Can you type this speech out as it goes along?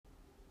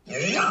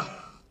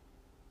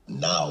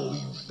Now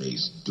you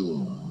face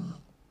doom.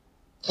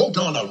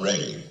 Photon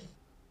array.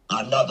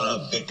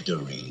 Another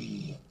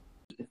victory.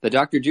 The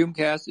Dr.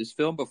 Doomcast is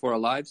filmed before a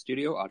live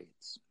studio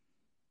audience.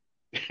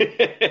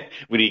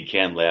 We need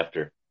canned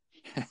laughter.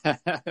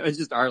 It's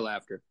just our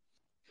laughter.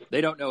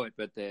 They don't know it,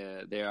 but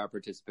they are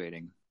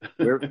participating.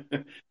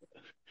 The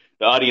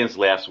audience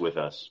laughs with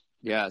us.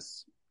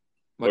 Yes.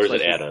 Or is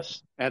it at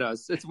us? At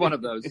us. It's one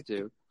of those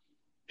two.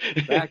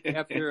 Back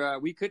after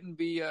we couldn't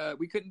be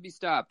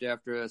stopped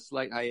after a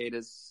slight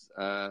hiatus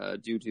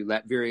due to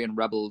Latvian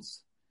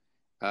rebels.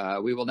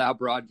 We will now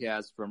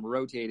broadcast from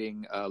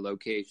rotating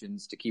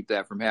locations to keep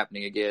that from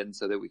happening again,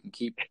 so that we can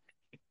keep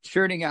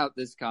churning out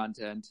this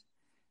content.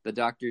 The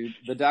Doctor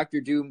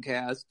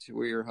Doomcast.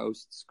 We're your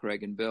hosts,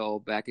 Craig and Bill,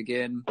 back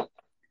again.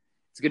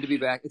 It's good to be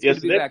back. It's good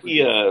to be back.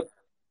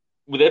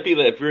 Would that be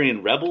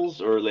Latvian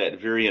rebels or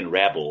Latvian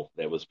rabble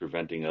that was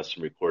preventing us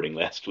from recording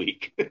last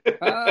week?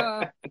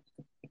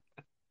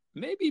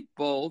 Maybe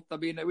both. I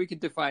mean, we can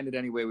define it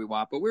any way we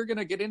want, but we're going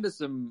to get into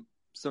some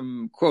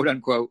quote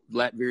unquote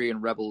Latvian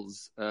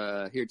rebels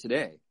here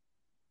today.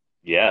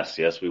 Yes,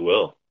 we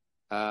will.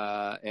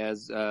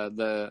 As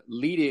the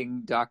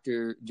leading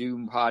Doctor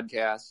Doom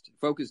podcast,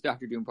 focused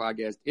Doctor Doom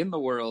podcast in the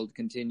world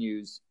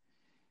continues.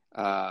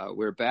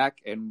 We're back,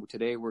 and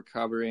today we're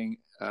covering.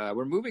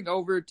 We're moving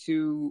over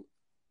to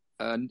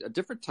a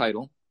different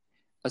title,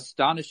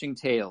 Astonishing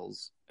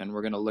Tales, and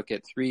we're going to look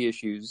at 3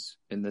 issues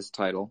in this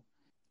title.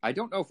 I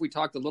don't know if we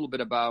talked a little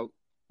bit about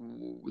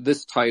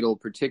this title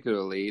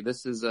particularly.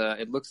 This is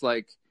it looks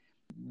like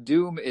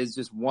Doom is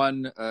just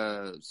one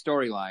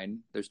storyline.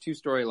 There's 2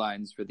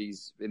 storylines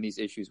in these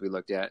issues we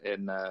looked at,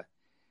 and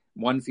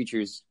one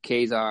features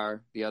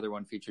Kazar, the other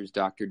one features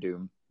Doctor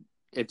Doom.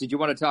 Did you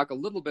want to talk a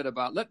little bit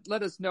about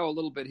let us know a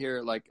little bit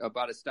here, like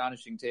about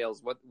Astonishing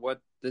Tales,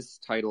 what this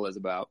title is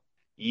about?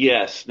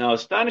 Yes. Now,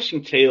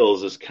 Astonishing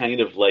Tales is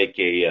kind of like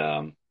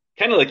a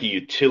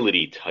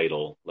utility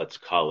title, let's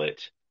call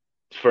it,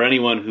 for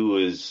anyone who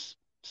is,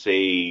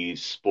 say,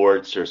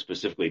 sports or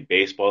specifically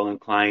baseball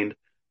inclined.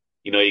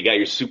 You know, you got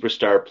your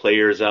superstar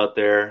players out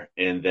there,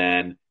 and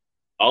then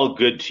all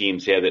good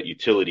teams have that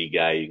utility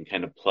guy you can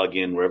kind of plug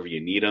in wherever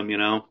you need them, you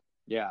know?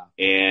 Yeah.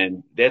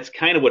 And that's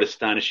kind of what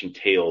Astonishing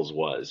Tales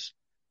was.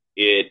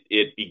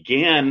 It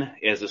began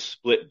as a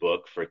split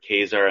book for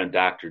Kazar and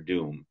Doctor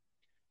Doom,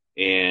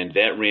 and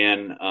that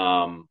ran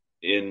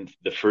in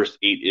the first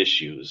 8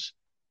 issues.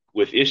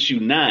 With issue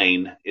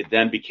 9, it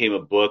then became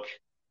a book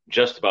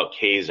just about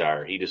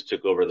Kazar. He just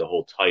took over the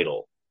whole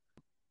title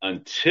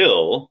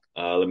until,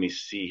 let me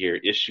see here,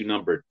 issue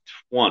number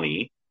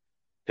 20,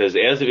 because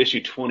as of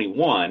issue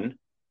 21,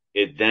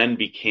 it then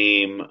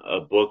became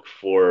a book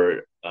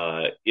for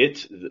the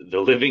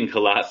Living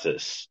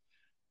Colossus,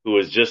 who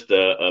was just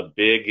a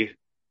big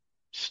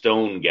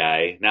stone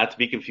guy, not to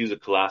be confused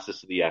with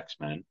Colossus of the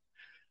X-Men.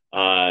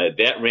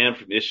 That ran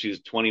from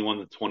issues 21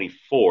 to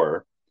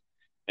 24,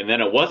 and then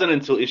it wasn't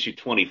until issue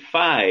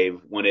 25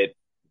 when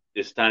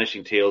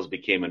Astonishing Tales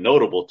became a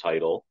notable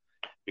title,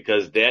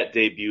 because that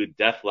debuted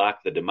Deathlock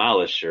the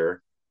Demolisher,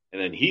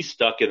 and then he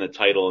stuck in the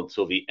title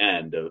until the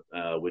end,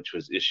 which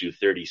was issue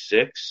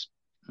 36.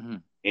 Mm-hmm.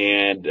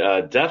 And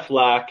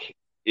Deathlock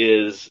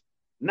is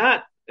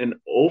not an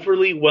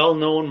overly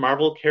well-known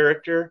Marvel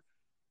character.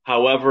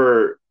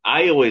 However,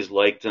 I always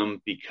liked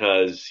him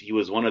because he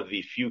was one of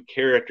the few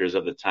characters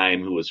of the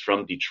time who was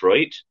from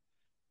Detroit,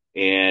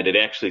 and it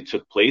actually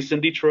took place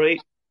in Detroit.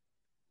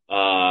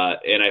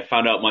 And I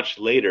found out much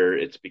later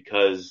it's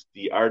because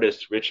the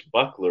artist Rich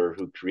Buckler,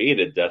 who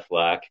created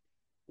Deathlock,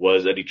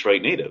 was a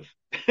Detroit native.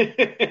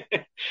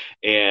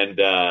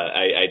 And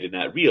I did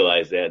not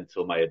realize that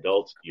until my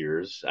adult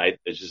years. I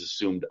just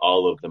assumed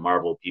all of the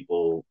Marvel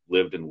people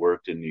lived and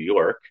worked in New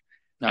York.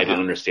 I didn't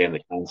understand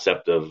the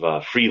concept of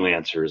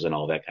freelancers and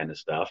all that kind of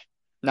stuff.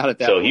 Not at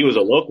that So point. he was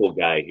a local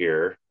guy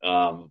here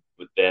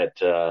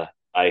that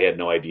I had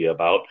no idea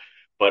about.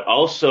 But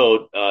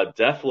also,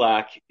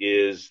 Deathlock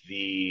is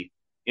the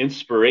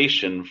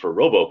inspiration for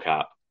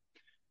RoboCop,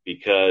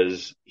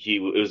 because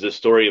it was a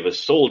story of a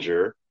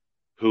soldier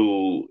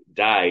who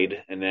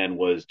died and then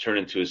was turned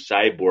into a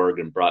cyborg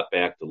and brought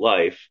back to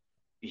life.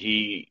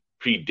 He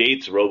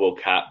predates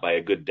RoboCop by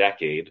a good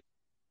decade.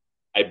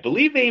 I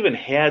believe they even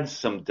had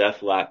some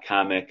Deathlock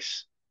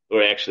comics,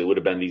 or actually it would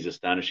have been these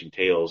Astonishing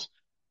Tales,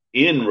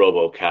 in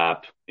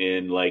RoboCop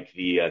in like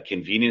the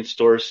convenience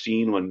store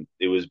scene when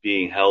it was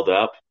being held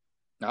up.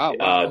 Oh,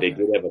 wow. They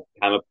did have a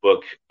comic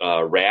book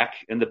rack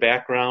in the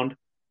background,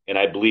 and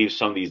I believe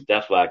some of these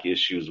Deathlock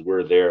issues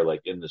were there,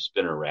 like in the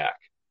spinner rack.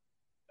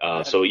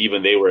 So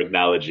even they were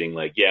acknowledging,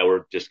 like, yeah,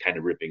 we're just kind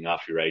of ripping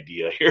off your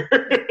idea here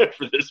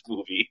for this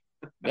movie.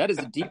 That is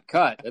a deep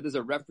cut. That is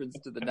a reference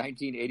to the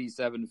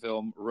 1987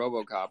 film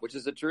RoboCop, which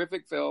is a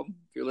terrific film.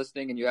 If you're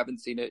listening and you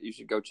haven't seen it, you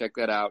should go check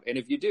that out. And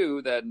if you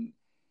do, then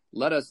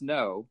let us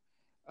know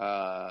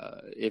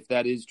if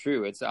that is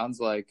true. It sounds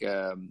like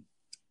you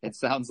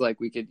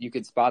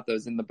could spot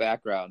those in the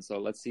background. So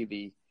let's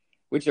see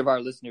which of our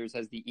listeners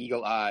has the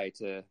eagle eye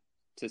to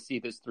see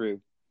this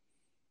through.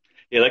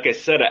 Yeah, like I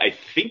said, I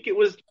think it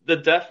was the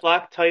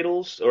Deathlock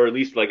titles, or at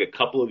least like a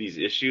couple of these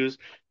issues.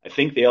 I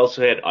think they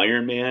also had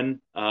Iron Man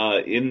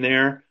in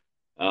there,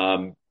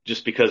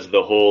 just because of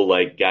the whole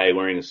like guy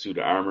wearing a suit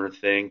of armor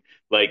thing.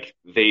 Like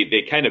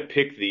they kind of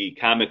picked the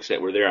comics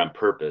that were there on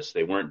purpose.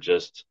 They weren't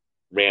just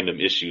random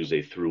issues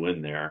they threw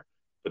in there.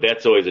 But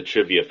that's always a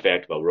trivia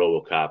fact about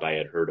RoboCop I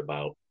had heard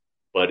about.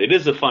 But it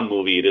is a fun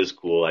movie. It is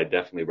cool. I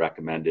definitely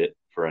recommend it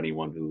for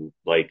anyone who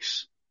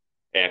likes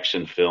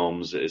action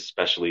films,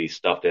 especially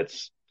stuff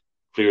that's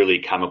clearly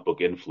comic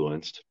book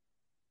influenced.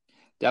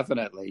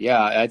 Definitely,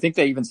 yeah. I think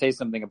they even say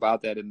something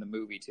about that in the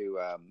movie too.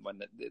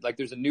 Like,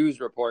 there's a news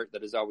report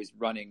that is always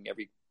running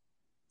every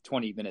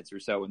 20 minutes or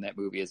so in that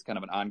movie as kind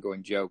of an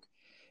ongoing joke,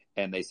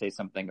 and they say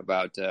something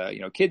about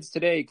kids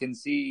today can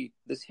see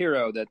this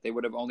hero that they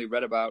would have only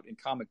read about in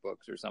comic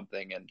books or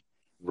something. And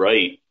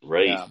Right.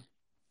 yeah,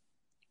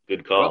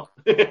 Good well,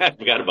 call. I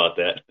forgot about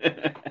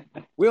that.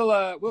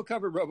 we'll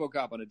cover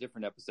RoboCop on a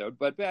different episode.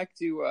 But back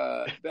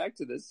to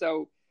this.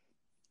 So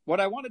what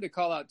I wanted to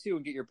call out too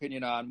and get your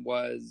opinion on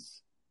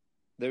was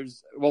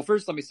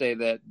first let me say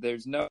that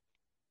there's no,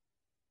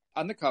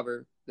 on the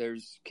cover,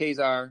 there's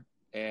Kazar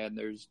and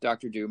there's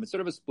Doctor Doom. It's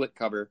sort of a split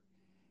cover.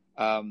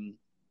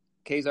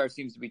 Kazar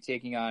seems to be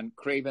taking on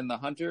Kraven the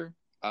Hunter.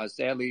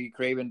 Sadly,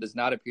 Kraven does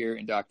not appear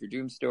in Doctor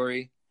Doom's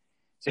story,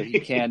 so he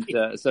can't.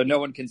 So no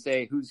one can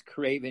say who's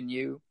Kraven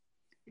you.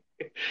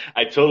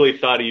 I totally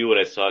thought of you when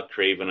I saw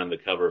Craven on the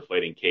cover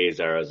fighting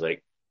Kazar. I was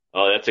like,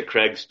 "Oh, that's a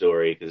Craig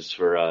story." Because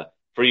for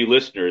you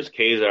listeners,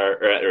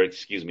 Kazar, or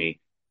excuse me,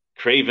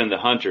 Craven the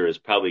Hunter is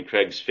probably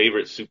Craig's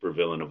favorite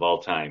supervillain of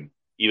all time,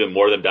 even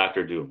more than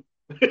Doctor Doom.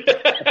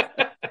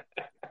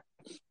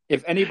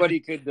 If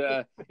anybody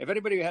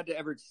had to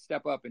ever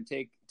step up and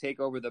take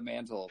over the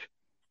mantle,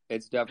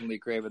 it's definitely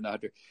Kraven the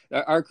Hunter.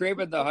 Our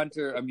Kraven the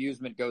Hunter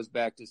amusement goes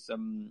back to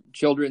some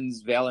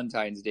children's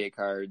Valentine's Day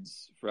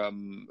cards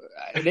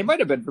they might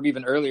have been from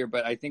even earlier,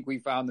 but I think we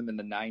found them in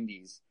the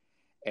 90s.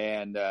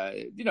 And,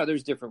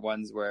 there's different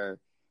ones where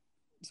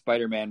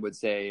Spider-Man would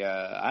say,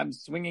 I'm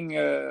swinging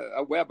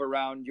a web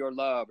around your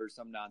love or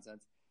some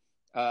nonsense.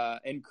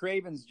 And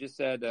Kraven's just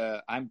said,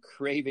 I'm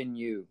craving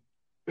you.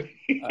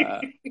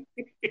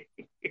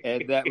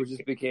 And that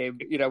just became,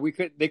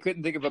 they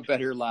couldn't think of a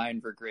better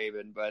line for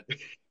Kraven, but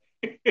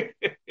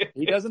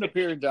he doesn't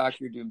appear in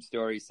Doctor Doom's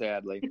story,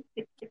 sadly.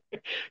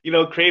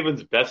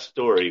 Craven's best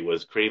story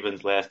was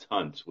Craven's Last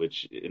Hunt,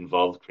 which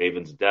involved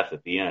Craven's death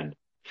at the end.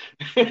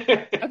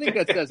 I think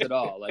that says it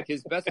all. Like,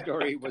 his best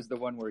story was the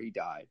one where he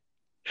died.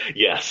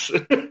 Yes.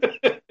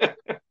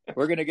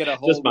 We're going to get a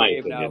whole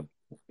wave opinion.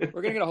 now.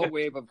 We're going to get a whole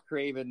wave of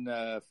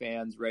Kraven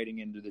fans writing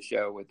into the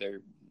show with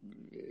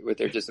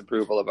their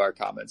disapproval of our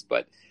comments.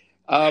 But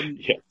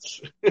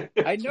yes.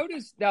 I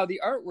noticed now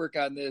the artwork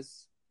on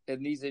this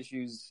and these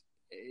issues,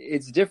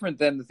 it's different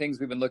than the things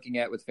we've been looking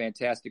at with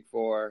Fantastic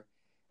Four.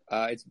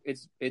 I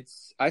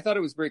thought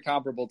it was very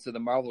comparable to the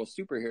Marvel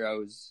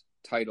Superheroes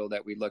title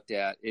that we looked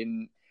at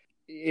in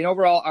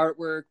overall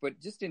artwork, but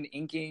just in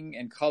inking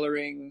and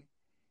coloring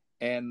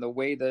and the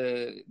way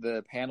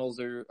the panels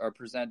are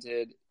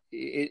presented.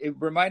 It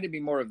reminded me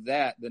more of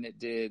that than it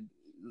did,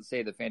 let's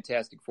say, the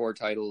Fantastic Four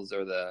titles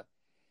or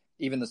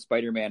even the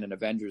Spider-Man and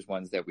Avengers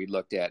ones that we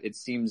looked at. It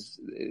seems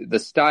the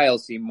style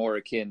seemed more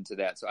akin to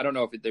that. So I don't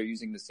know if they're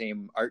using the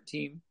same art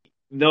team.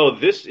 No,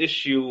 this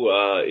issue,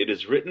 it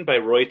is written by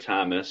Roy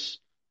Thomas,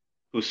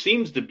 who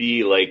seems to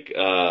be like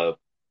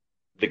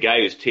the guy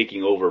who's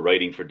taking over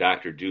writing for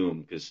Doctor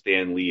Doom, because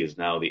Stan Lee is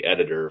now the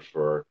editor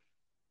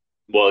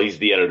he's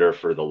the editor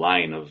for the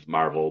line of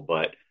Marvel,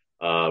 but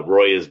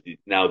Roy is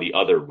now the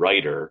other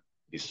writer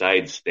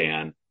besides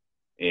Stan.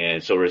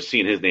 And so we're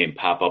seeing his name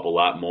pop up a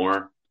lot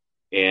more.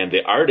 And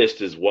the artist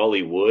is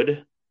Wally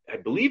Wood, I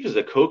believe is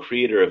a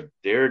co-creator of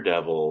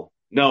Daredevil.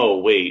 No,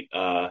 wait.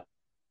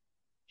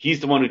 He's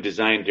the one who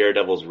designed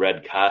Daredevil's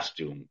red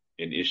costume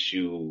in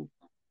issue,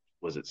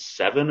 was it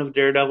 7 of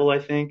Daredevil, I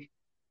think?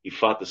 He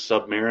fought the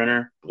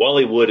Submariner.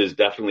 Wally Wood is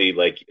definitely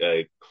like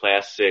a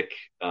classic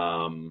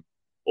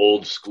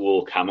old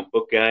school comic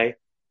book guy.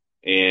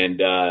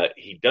 And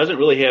he doesn't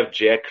really have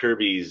Jack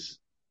Kirby's,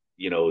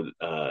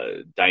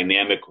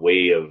 dynamic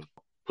way of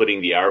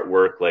putting the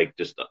artwork like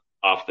just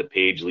off the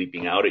page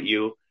leaping out at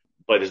you.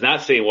 But it's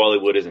not saying Wally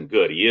Wood isn't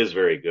good. He is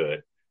very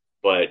good.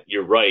 But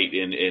you're right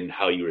in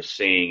how you were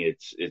saying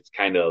it's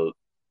kind of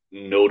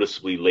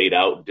noticeably laid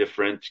out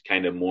different,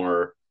 kind of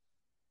more,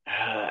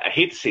 I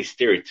hate to say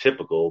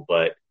stereotypical,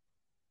 but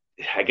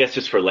I guess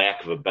just for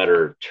lack of a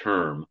better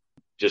term,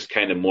 just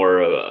kind of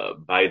more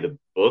by the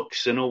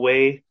books in a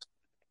way.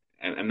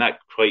 I'm not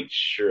quite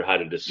sure how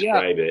to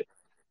describe it.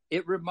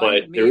 It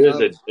reminded but me there is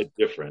of a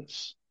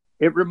difference.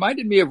 It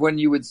reminded me of when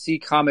you would see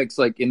comics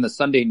like in the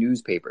Sunday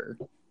newspaper,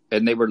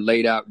 and they were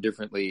laid out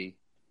differently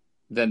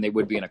than they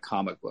would be in a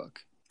comic book.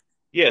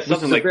 Yeah,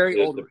 something like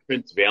the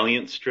Prince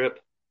Valiant strip.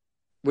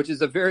 Which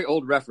is a very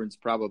old reference,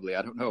 probably.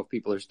 I don't know if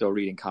people are still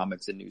reading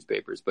comics in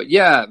newspapers. But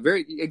yeah,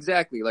 very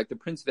exactly, like the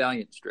Prince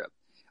Valiant strip.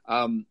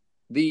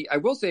 I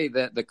will say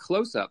that the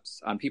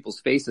close-ups on people's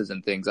faces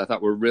and things I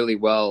thought were really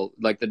well,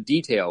 like the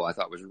detail I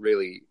thought was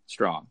really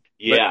strong.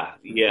 Yeah,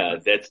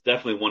 that's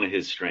definitely one of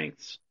his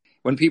strengths.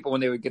 When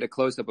they would get a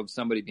close-up of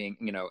somebody being,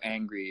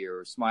 angry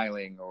or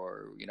smiling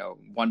or,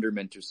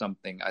 wonderment or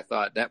something, I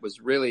thought that was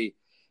really,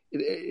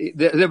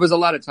 there was a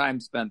lot of time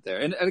spent there.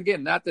 And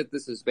again, not that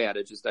this is bad.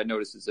 It's just, I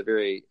noticed it's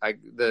the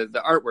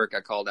artwork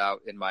I called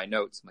out in my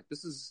notes. I'm like,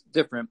 this is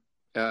different.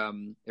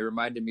 It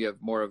reminded me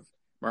of more of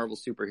Marvel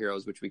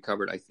superheroes, which we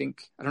covered, I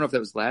don't know if that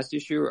was last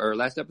issue or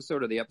last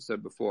episode or the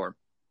episode before.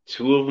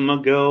 2 of them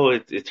ago.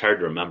 It's hard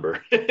to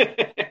remember.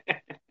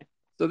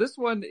 So this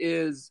one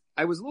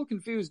I was a little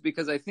confused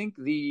because I think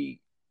the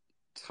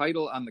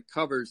title on the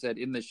cover said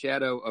 "In the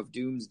Shadow of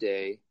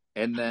Doomsday,"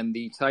 and then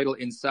the title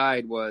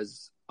inside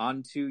was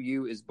 "Unto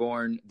You is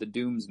Born the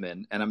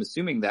Doomsman," and I'm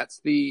assuming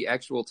that's the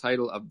actual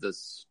title of the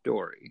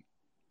story.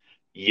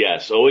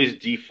 Yes, always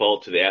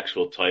default to the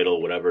actual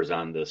title, whatever's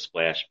on the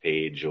splash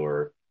page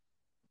or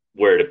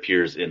where it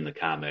appears in the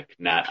comic,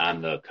 not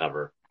on the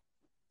cover.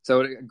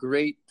 So a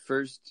great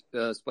first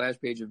splash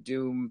page of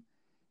Doom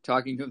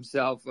talking to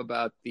himself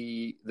about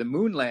the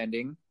moon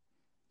landing,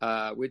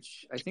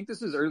 which I think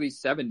this is early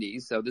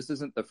 70s. So this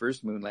isn't the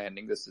first moon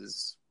landing. This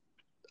is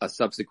a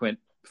subsequent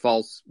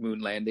false moon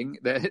landing.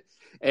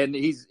 And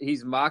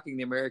he's mocking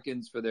the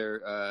Americans for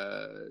their,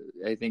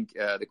 I think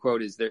the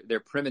quote is their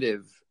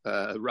primitive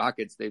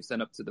rockets they've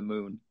sent up to the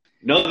moon.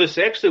 No, this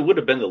actually would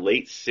have been the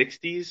late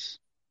 60s.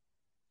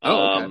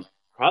 Oh, okay.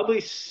 Probably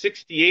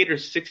 68 or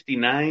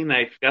 69.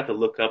 I forgot to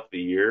look up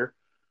the year.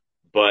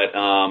 But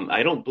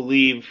I don't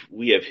believe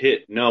we have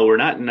hit. No, we're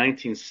not in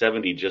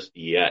 1970 just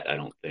yet, I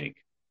don't think.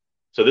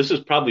 So this is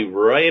probably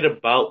right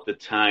about the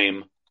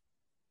time,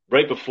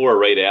 right before or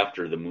right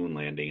after the moon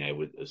landing, I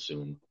would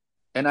assume.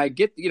 And I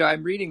get,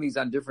 I'm reading these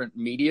on different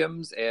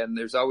mediums, and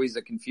there's always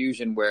a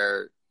confusion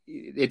where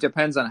it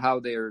depends on how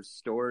they're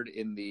stored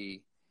in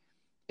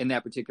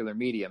that particular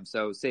medium.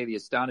 So say the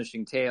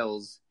Astonishing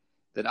Tales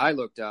that I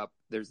looked up,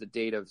 there's a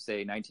date of, say,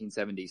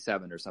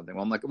 1977 or something.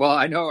 Well, I'm like,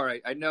 I know, all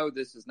right, I know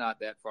this is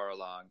not that far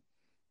along.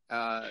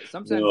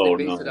 Sometimes they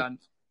base it on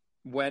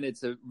when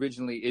it's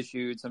originally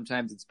issued.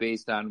 Sometimes it's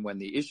based on when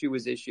the issue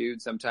was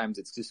issued. Sometimes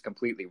it's just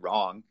completely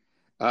wrong.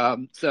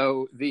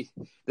 So the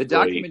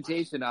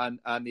documentation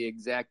on the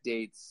exact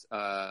dates,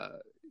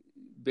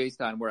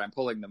 based on where I'm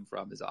pulling them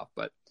from, is off.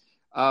 But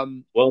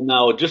well,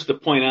 now just to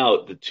point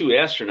out, the 2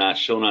 astronauts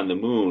shown on the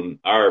moon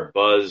are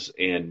Buzz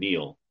and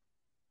Neil.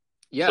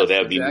 Yes, so that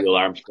would be Neil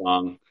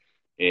Armstrong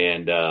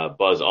and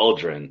Buzz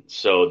Aldrin.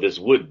 So this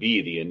would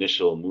be the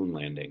initial moon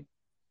landing.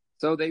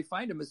 So they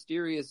find a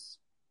mysterious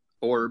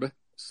orb,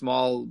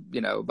 small,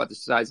 about the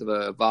size of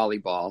a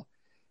volleyball,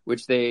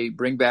 which they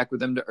bring back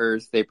with them to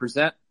Earth. They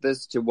present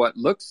this to what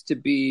looks to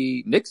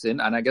be Nixon,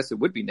 and I guess it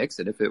would be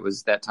Nixon if it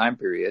was that time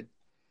period.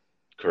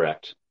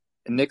 Correct.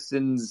 And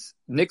Nixon's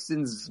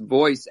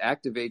voice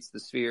activates the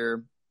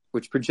sphere,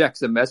 which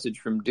projects a message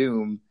from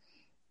Doom.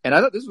 And I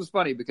thought this was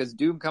funny because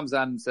Doom comes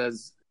on and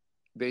says,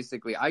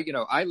 basically,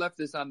 I left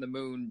this on the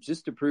moon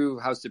just to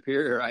prove how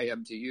superior I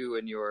am to you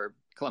and your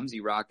clumsy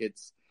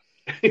rockets.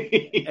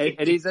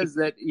 and he says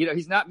that,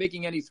 he's not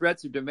making any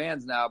threats or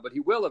demands now, but he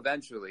will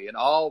eventually, and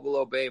all will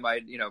obey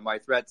my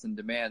threats and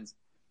demands.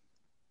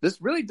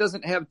 This really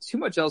doesn't have too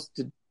much else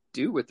to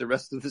do with the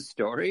rest of the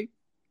story.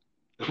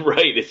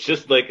 Right. It's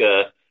just like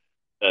a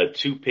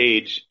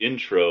 2-page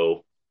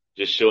intro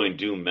just showing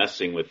Doom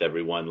messing with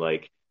everyone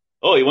like,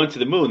 oh, he went to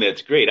the moon.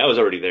 That's great. I was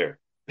already there.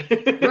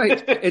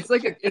 Right. It's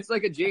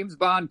like a James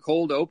Bond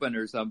cold open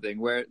or something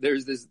where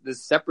there's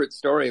this separate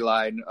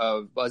storyline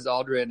of Buzz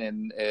Aldrin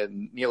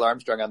and Neil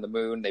Armstrong on the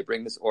moon. They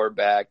bring this orb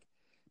back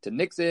to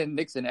Nixon.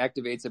 Nixon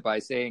activates it by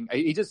saying,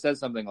 he just says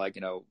something like,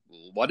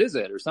 what is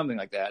it? Or something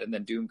like that. And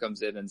then Doom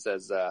comes in and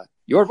says,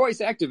 your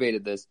voice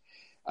activated this.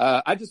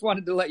 I just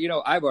wanted to let you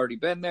know, I've already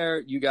been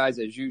there. You guys,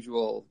 as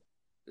usual,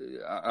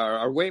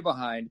 are way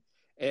behind.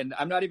 And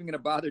I'm not even going to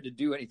bother to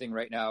do anything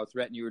right now,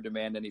 threaten you or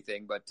demand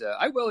anything, but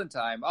I will in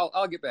time.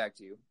 I'll get back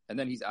to you. And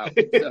then he's out.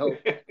 So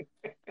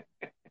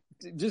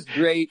just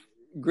great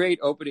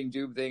opening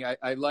Doom thing.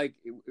 I like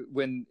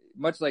when,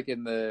 much like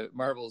in the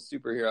Marvel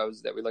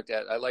superheroes that we looked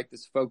at, I like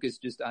this focus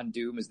just on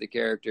Doom as the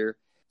character.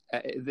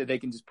 That they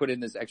can just put in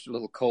this extra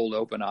little cold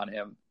open on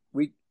him.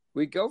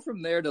 We go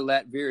from there to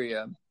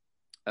Latveria.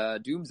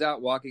 Doom's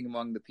out walking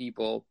among the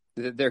people.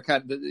 They're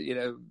kind of,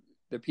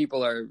 the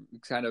people are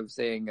kind of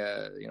saying,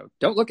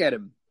 don't look at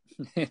him,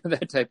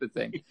 that type of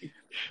thing.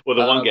 Well,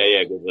 the one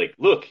guy goes like,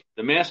 look,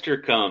 the master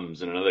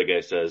comes. And another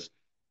guy says,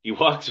 he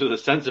walks with a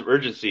sense of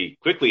urgency.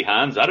 Quickly,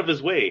 Hans, out of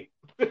his way.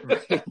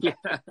 Right, yeah.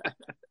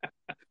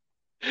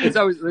 There's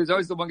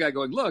always the one guy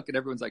going, look, and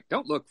everyone's like,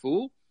 don't look,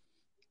 fool.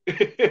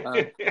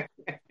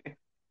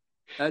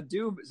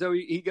 Doom, so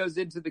he goes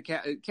into the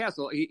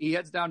castle. He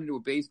heads down into a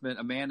basement.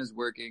 A man is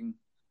working.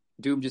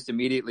 Doom just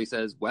immediately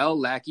says, well,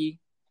 lackey,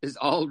 is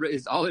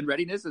all in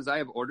readiness as I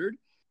have ordered?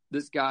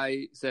 This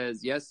guy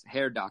says, yes,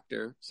 Herr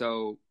Doctor.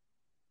 So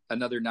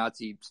another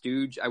Nazi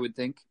stooge, I would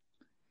think.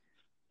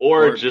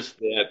 Or just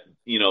that,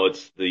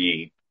 it's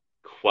the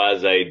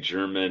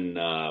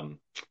quasi-German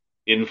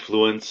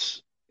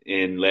influence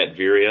in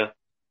Latveria?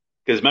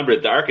 Because remember,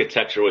 the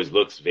architecture always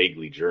looks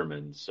vaguely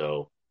German,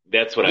 so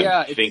that's what I'm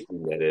Yeah,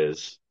 thinking that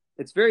is.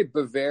 it's very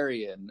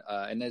Bavarian,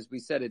 and as we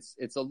said,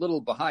 it's a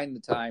little behind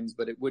the times,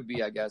 but it would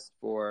be, I guess,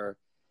 for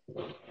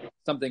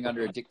something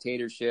under a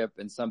dictatorship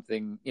and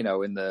something,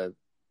 in the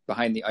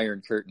behind the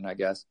Iron Curtain, I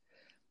guess.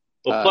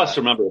 Well, plus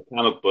remember,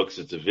 comic books,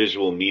 it's a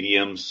visual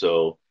medium,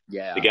 so they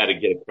Yeah. got to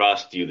get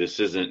across to you. This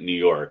isn't New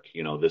York,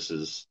 this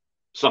is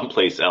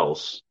someplace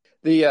else.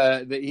 He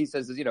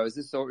says,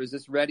 is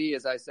this ready?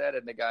 As I said,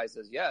 and the guy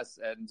says yes,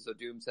 and so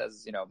Doom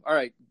says, all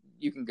right,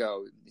 you can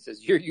go. He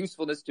says, your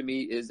usefulness to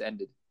me is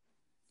ended.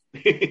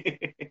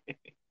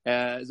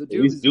 So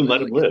Doom, Doom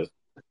let him live.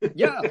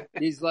 Yeah,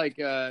 he's like,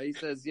 he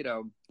says,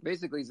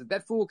 basically,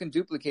 that fool can't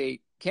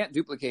duplicate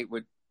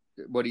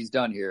what he's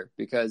done here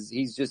because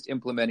he's just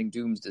implementing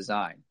Doom's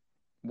design.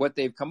 What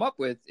they've come up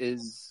with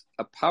is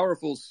a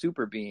powerful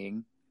super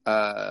being,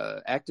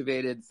 fed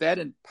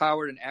and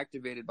powered and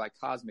activated by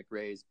cosmic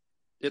rays.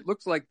 It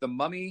looks like the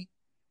Mummy,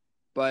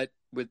 but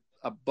with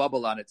a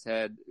bubble on its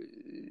head.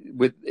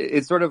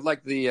 It's sort of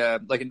like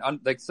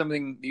like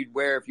something you'd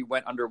wear if you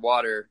went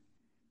underwater,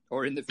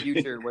 or in the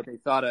future, what they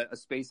thought a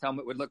space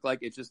helmet would look like.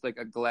 It's just like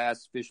a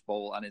glass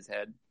fishbowl on his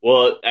head.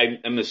 Well,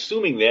 I'm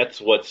assuming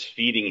that's what's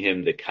feeding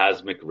him the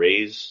cosmic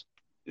rays.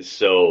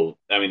 So,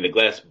 I mean, the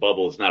glass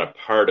bubble is not a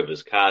part of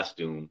his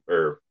costume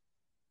or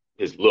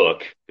his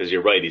look, because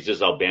you're right, he's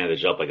just all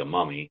bandaged up like a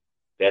mummy.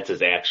 That's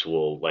his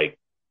actual,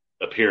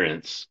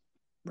 appearance.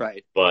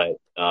 Right. But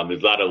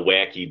there's a lot of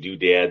wacky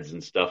doodads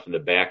and stuff in the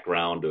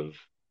background of,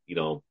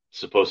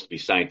 supposed to be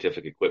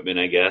scientific equipment,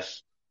 I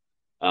guess.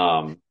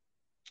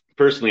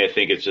 Personally, I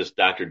think it's just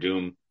Dr.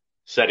 Doom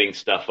setting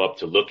stuff up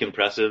to look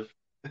impressive.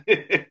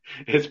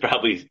 It's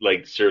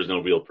probably serves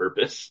no real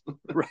purpose.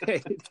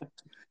 Right.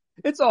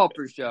 It's all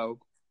for show.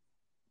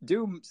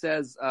 Doom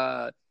says,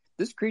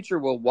 this creature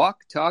will walk,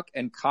 talk,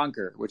 and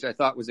conquer, which I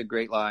thought was a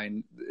great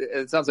line.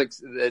 It sounds like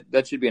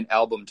that should be an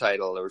album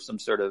title or some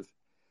sort of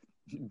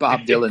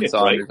Bob Dylan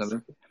song right? Or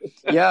something.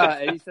 Yeah,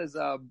 and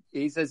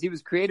he says he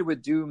was created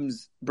with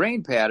Doom's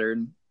brain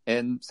pattern,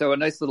 and so a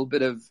nice little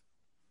bit of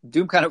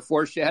Doom kind of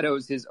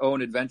foreshadows his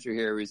own adventure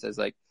here. Where he says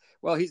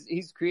well,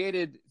 he's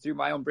created through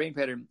my own brain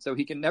pattern, so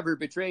he can never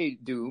betray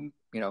Doom,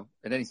 and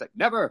then he's like,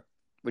 never,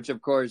 which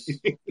of course,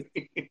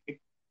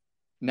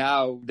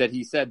 now that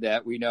he said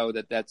that, we know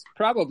that that's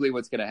probably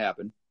what's going to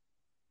happen.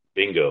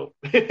 Bingo.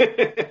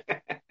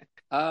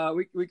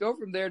 We go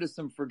from there to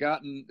some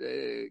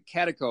forgotten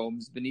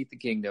catacombs beneath the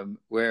kingdom,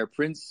 where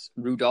Prince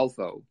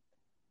Rudolfo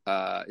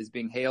is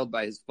being hailed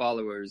by his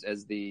followers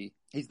as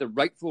he's the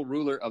rightful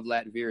ruler of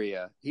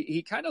Latveria.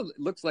 He kind of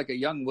looks like a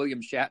young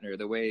William Shatner,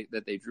 the way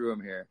that they drew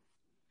him here.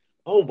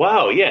 Oh,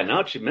 wow. Yeah,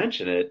 now that you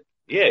mention it,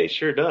 yeah, he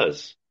sure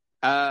does.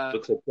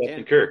 Looks like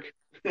Captain Kirk.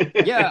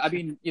 Yeah, I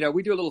mean,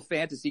 we do a little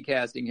fantasy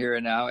casting here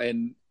and now,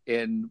 and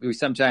we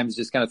sometimes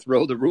just kind of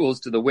throw the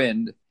rules to the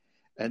wind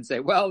and say,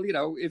 well,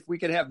 if we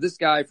could have this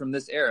guy from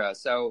this era.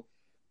 So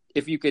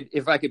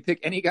if I could pick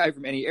any guy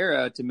from any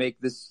era to make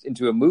this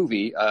into a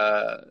movie,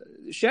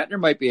 Shatner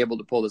might be able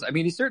to pull this. I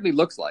mean, he certainly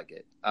looks like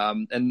it.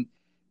 And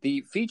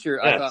the feature,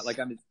 yes. I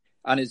thought,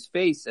 on his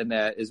face, and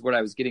that is what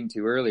I was getting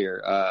to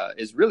earlier,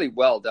 is really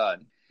well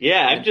done.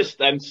 Yeah,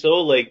 I'm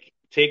so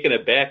taken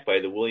aback by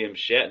the William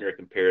Shatner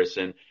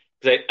comparison,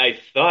 because I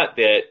thought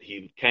that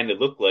he kind of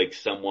looked like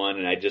someone,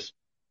 and I just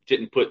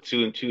didn't put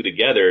two and two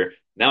together.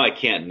 Now I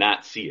can't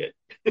not see it.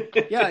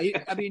 Yeah,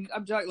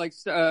 I'm talking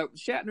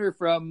Shatner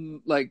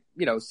from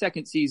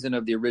second season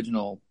of the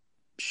original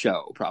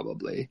show,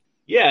 probably.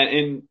 Yeah,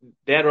 and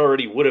that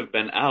already would have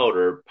been out,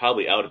 or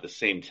probably out at the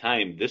same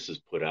time this is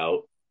put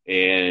out,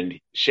 and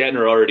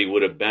Shatner already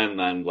would have been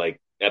on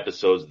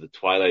episodes of the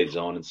Twilight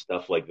Zone and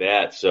stuff like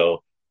that.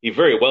 So he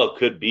very well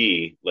could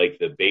be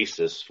the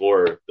basis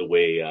for the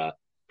way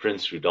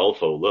Prince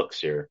Rudolfo looks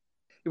here.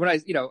 When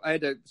I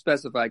had to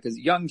specify, because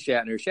young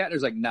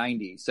Shatner's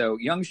 90, so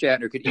young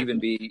Shatner could even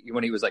be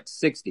when he was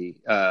 60.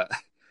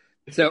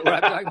 So what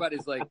I'm talking about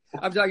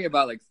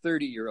is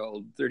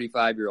 30-year-old,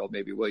 35-year-old,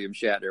 maybe William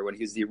Shatner when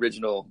he's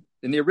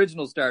in the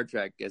original Star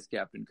Trek as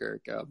Captain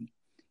Kirk.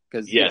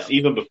 Yes,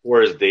 even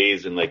before his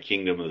days in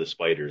Kingdom of the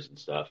Spiders and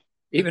stuff.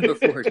 Even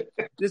before,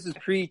 this is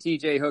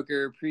pre-T.J.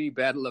 Hooker,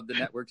 pre-Battle of the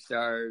Network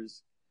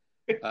Stars,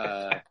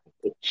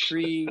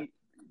 pre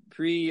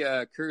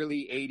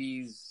curly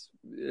 80s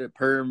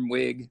perm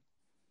wig.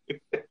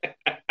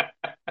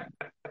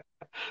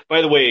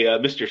 By the way,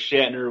 Mr.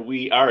 Shatner,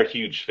 we are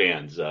huge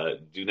fans.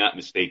 Do not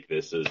mistake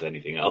this as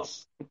anything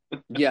else.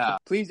 Yeah,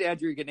 please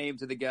add your name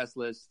to the guest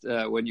list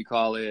when you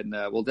call in.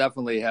 We'll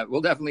definitely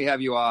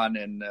have you on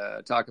and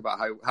talk about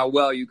how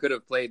well you could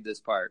have played this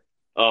part.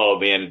 Oh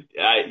man,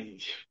 I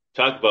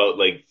talk about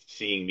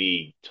seeing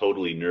me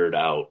totally nerd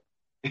out.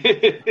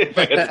 If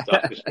I had to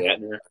talk to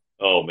Shatner,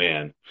 oh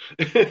man.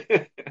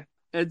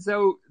 And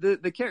so the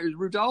character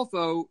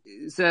Rudolfo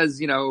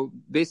says,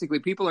 basically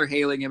people are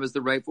hailing him as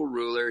the rightful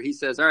ruler. He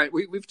says, all right,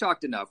 we've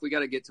talked enough. We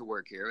got to get to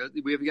work here.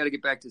 We got to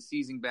get back to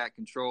seizing back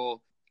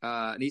control.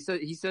 And he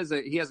says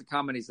that he has a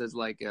comment. He says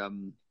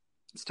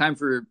it's time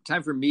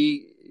for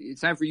me.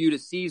 It's time for you to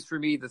seize for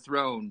me the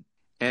throne.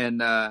 And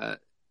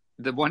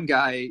the one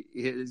guy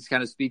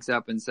kind of speaks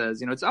up and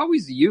says, it's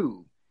always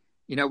you.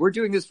 We're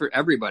doing this for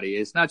everybody.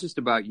 It's not just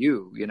about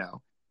you,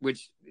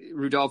 which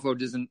Rudolfo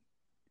doesn't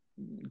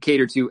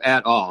cater to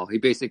at all. He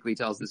basically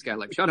tells this guy,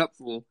 like, shut up,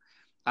 fool.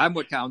 I'm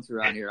what counts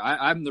around here.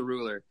 I'm the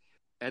ruler.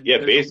 And yeah,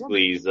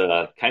 basically he's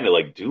kind of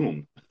like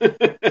Doom.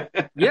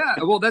 Yeah,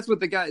 well, that's what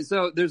the guy.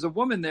 So there's a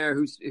woman there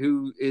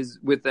who is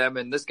with them,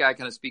 and this guy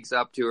kind of speaks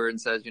up to her and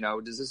says,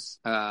 does this,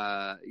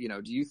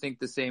 do you think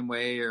the same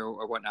way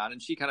or whatnot?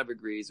 And she kind of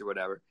agrees or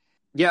whatever.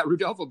 Yeah,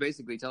 Rudolfo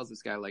basically tells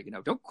this guy, like,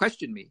 don't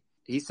question me.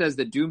 He says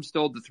that Doom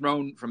stole the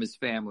throne from his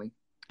family,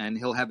 and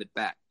he'll have it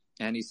back.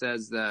 And he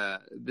says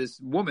this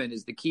woman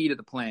is the key to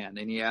the plan.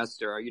 And he asks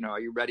her, are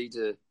you ready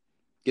to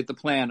get the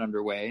plan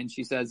underway? And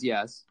she says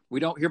yes.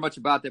 We don't hear much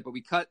about that, but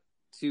we cut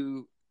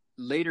to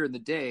later in the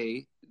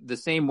day, the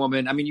same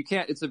woman. I mean,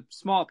 it's a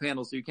small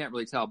panel, so you can't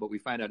really tell, but we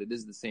find out it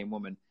is the same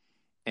woman.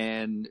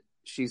 And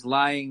she's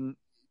lying,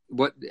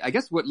 what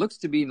looks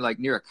to be like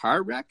near a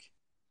car wreck.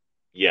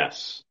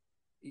 Yes.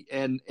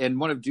 And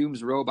one of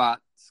Doom's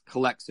robots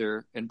collects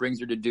her and brings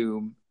her to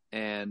Doom.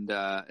 And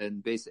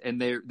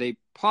they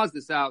pause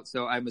this out.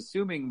 So I'm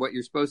assuming what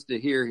you're supposed to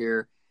hear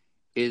here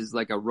is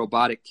like a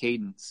robotic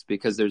cadence,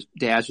 because there's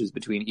dashes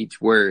between each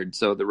word.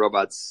 So the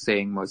robot's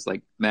saying most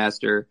like,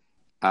 Master,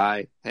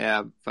 I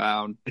have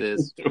found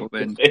this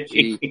woman.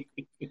 She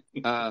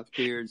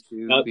appears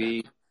to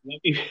be.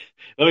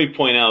 Let me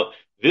point out,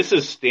 this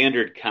is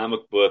standard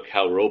comic book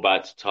how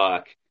robots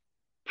talk,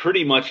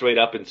 pretty much right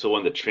up until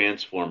when the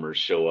Transformers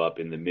show up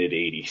in the mid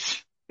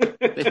 '80s.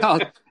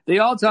 They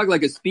all talk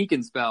like a speak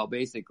and spell,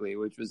 basically,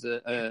 which was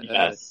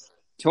yes.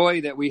 a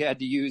toy that we had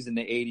to use in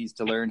the '80s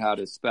to learn how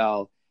to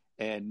spell.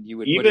 And you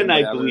would even,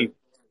 I believe,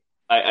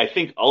 I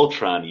think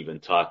Ultron even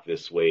talked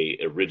this way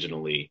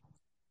originally.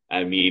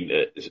 I mean,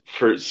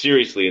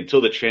 seriously,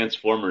 until the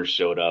Transformers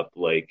showed up,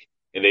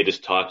 and they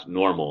just talked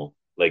normal,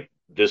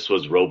 this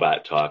was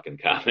robot talk in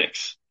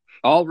comics.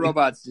 All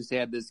robots just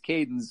had this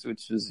cadence,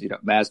 which was,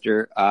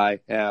 Master, I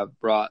have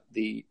brought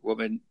the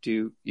woman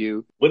to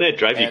you. Wouldn't that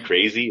drive you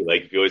crazy?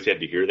 If you always had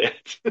to hear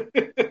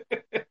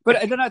that?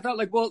 But then I thought,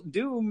 well,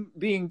 Doom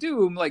being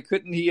Doom,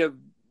 couldn't he have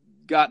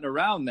gotten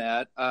around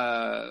that?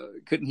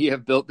 Couldn't he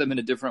have built them in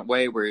a different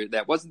way where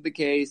that wasn't the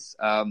case?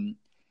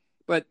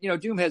 But,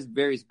 Doom has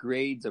various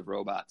grades of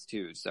robots,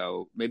 too,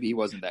 so maybe he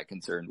wasn't that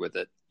concerned with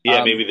it.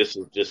 Yeah, maybe this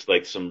is just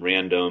some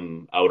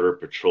random Outer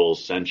Patrol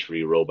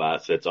Sentry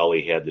robots. That's all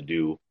he had to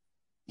do.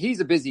 He's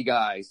a busy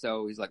guy,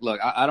 so he's like, look,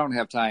 I don't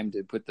have time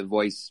to put the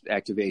voice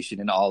activation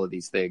in all of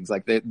these things.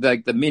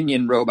 The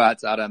minion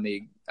robots out on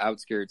the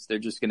outskirts, they're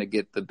just going to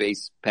get the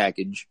base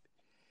package.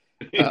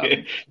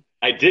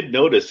 I did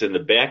notice in the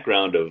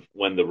background of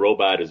when the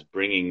robot is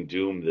bringing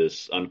Doom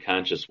this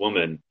unconscious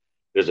woman,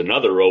 there's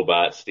another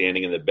robot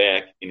standing in the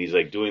back, and he's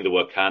doing the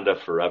Wakanda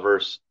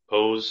Forever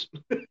pose.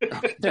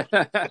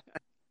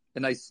 A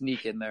nice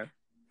sneak in there.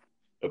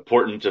 A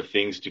portent of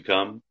things to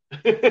come.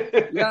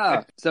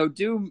 Yeah. So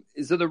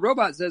the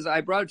robot says,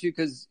 I brought her to you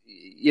because,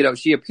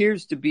 she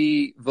appears to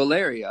be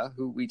Valeria,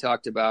 who we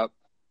talked about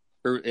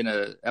in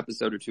an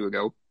episode or two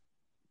ago.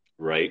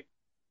 Right.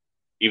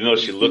 Even though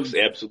she looks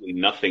absolutely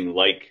nothing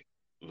like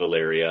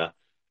Valeria,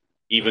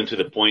 even to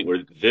the point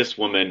where this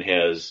woman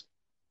has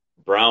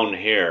brown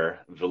hair.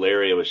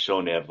 Valeria was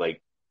shown to have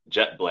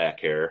jet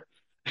black hair.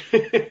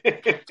 This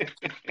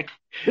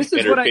is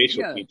and her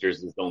facial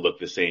features don't look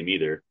the same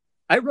either.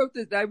 I wrote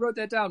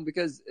that down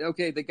because,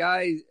 okay, the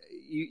guy,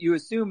 you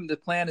assume the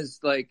plan is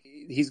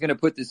he's going to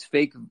put this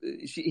fake,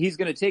 he's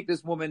going to take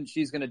this woman,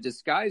 she's going to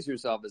disguise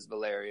herself as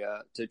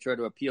Valeria to try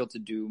to appeal to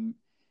Doom,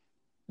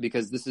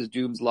 because this is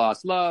Doom's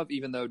lost love,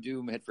 even though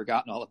Doom had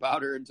forgotten all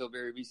about her until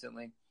very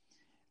recently.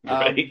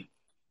 Right.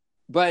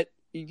 But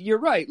you're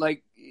right.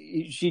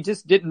 She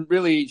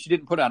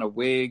didn't put on a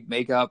wig,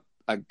 makeup,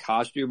 a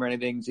costume or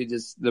anything.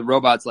 The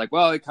robot's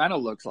well, it kind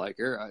of looks like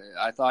her.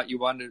 I thought you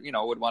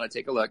would want to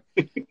take a look.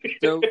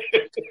 So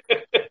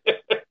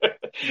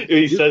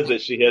he says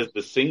that she has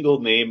the single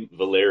name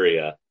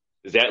Valeria.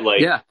 Is that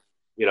yeah.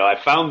 I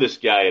found this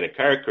guy in a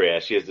car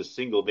crash. He has the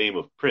single name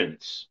of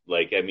Prince.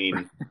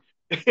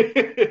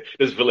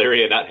 Does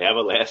Valeria not have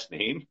a last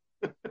name?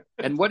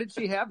 And what did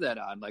she have that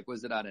on?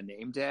 Was it on a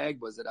name tag?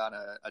 Was it on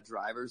a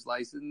driver's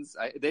license?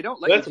 They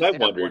don't let. That's what I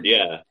wondered.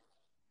 Yeah.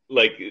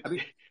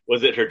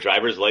 Was it her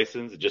driver's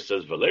license? It just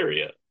says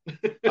Valeria.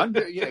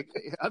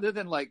 Other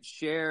than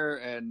Cher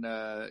and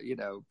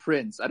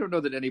Prince, I don't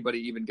know that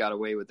anybody even got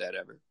away with that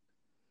ever.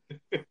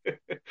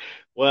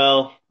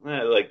 Well,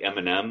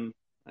 Eminem,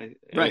 right?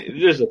 I mean,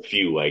 there's a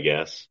few, I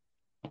guess.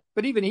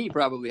 But even he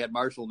probably had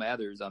Marshall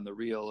Mathers on the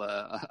real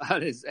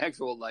on his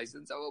actual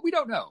license. So we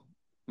don't know.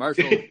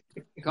 Marshall,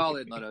 call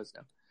it and let us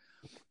know.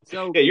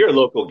 So yeah, you're a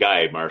local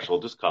guy, Marshall.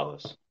 Just call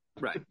us.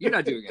 Right, you're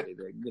not doing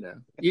anything.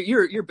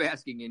 You're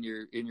basking in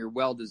your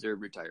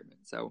well-deserved retirement.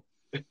 So,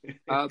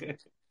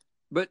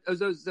 but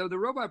so the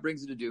robot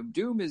brings it to Doom.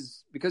 Doom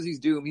is, because he's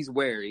Doom. He's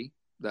wary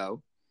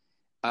though.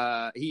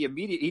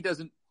 He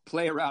doesn't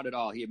play around at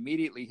all. He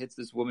immediately hits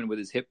this woman with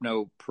his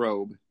hypno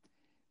probe.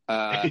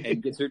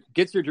 And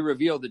gets her to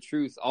reveal the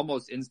truth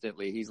almost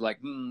instantly. He's like,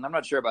 I'm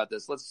not sure about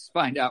this. Let's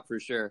find out for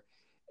sure.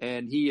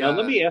 And he Now,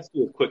 let me ask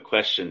you a quick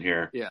question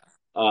here. Yeah.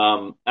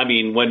 I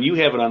mean, when you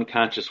have an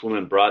unconscious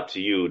woman brought to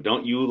you,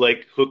 don't you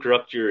like hook her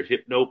up to your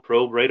hypno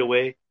probe right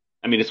away?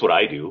 I mean, it's what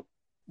I do.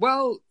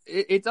 Well,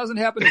 it doesn't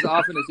happen as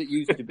often as it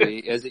used to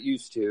be, as it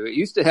used to. It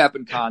used to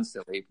happen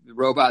constantly. The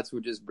robots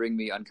would just bring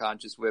me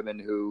unconscious women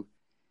who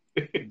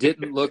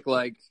didn't look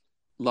like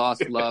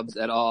lost loves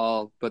at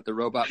all, but the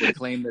robot would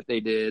claim that they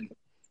did.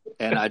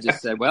 And I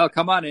just said, well,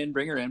 come on in,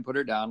 bring her in, put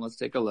her down, let's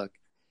take a look.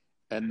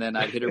 And then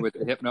I'd hit her with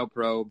the hypno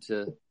probe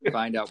to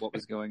find out what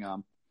was going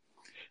on.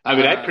 I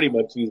mean, I pretty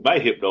much use my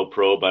hypno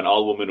probe on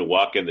all women who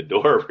walk in the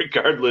door,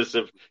 regardless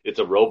if it's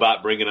a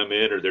robot bringing them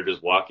in or they're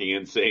just walking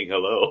in saying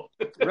hello.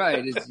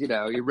 Right. It's,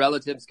 your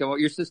relatives come,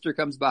 your sister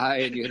comes by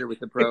and you hit her with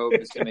the probe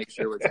just to make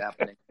sure what's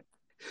happening.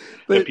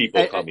 But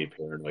people call me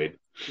paranoid.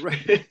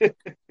 Right.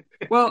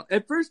 Well,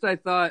 at first I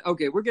thought,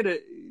 okay,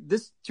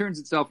 this turns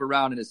itself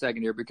around in a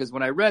second here, because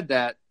when I read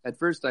that, at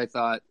first I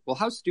thought, well,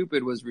 how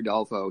stupid was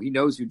Rodolfo? He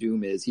knows who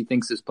Doom is. He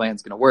thinks this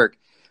plan's going to work.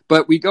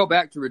 But we go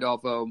back to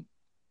Rodolfo,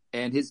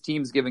 and his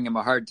team's giving him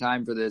a hard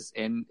time for this.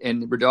 And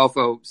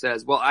Rodolfo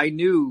says, well, I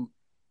knew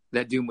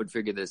that Doom would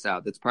figure this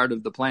out. That's part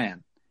of the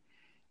plan.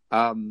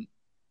 And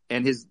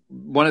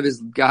one of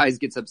his guys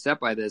gets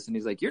upset by this, and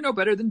he's like, you're no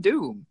better than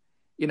Doom.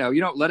 You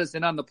don't let us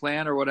in on the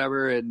plan or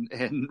whatever.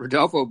 And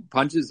Rodolfo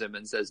punches him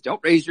and says,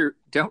 don't raise your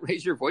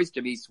voice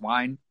to me,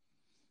 swine.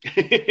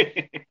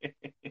 There's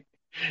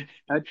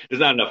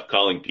not enough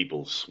calling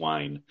people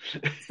swine.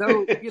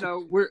 So,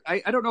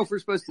 I don't know if we're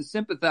supposed to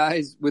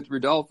sympathize with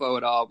Rodolfo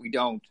at all. We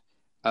don't.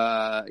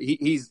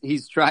 He's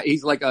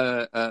like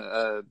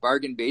a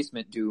bargain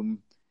basement Doom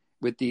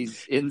with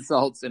these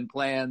insults and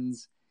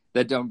plans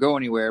that don't go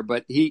anywhere.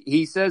 But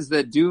he says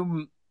that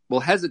Doom will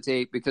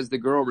hesitate because the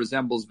girl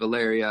resembles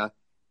Valeria,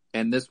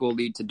 and this will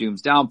lead to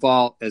Doom's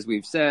downfall. As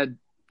we've said,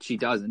 she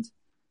doesn't.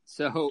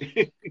 So,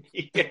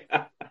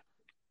 yeah.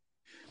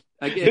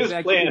 Again, his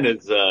plan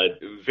is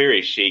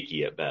very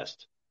shaky at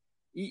best.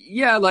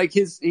 Yeah, like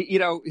his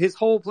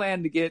whole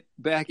plan to get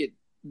back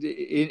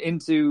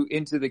into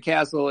the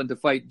castle and to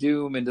fight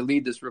Doom and to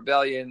lead this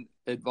rebellion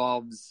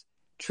involves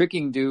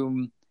tricking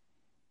Doom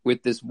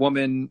with this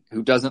woman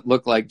who doesn't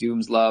look like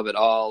Doom's love at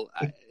all.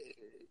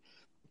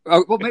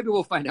 Well, maybe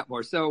we'll find out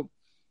more. So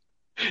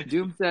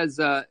Doom says,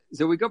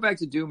 so we go back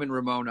to Doom and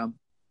Ramona.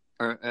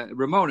 Or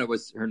Ramona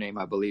was her name,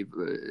 I believe.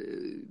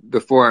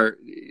 Before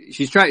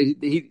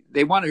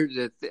they wanted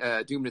her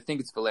to Doom to think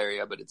it's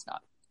Valeria, but it's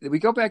not. We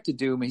go back to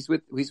Doom. He's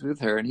with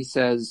her, and he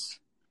says,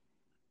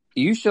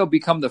 "You shall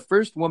become the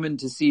first woman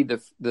to see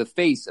the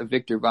face of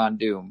Victor Von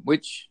Doom,"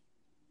 which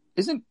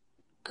isn't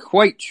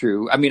quite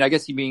true. I mean, I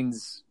guess he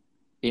means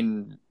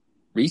in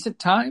recent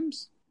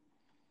times.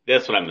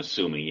 That's what I'm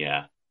assuming.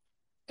 Yeah.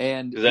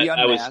 And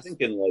I was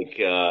thinking,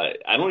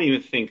 I don't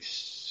even think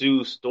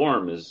Sue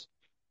Storm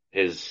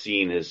has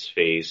seen his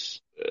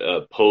face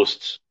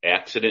post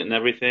accident and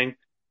everything.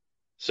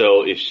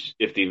 So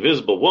if the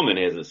Invisible Woman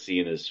hasn't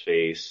seen his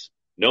face,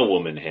 no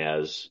woman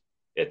has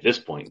at this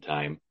point in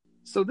time.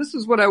 So this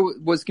is what I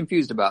was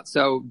confused about.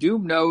 So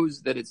Doom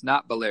knows that it's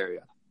not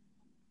Valeria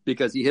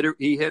because he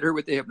hit her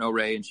with the hypno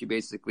ray, and she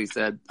basically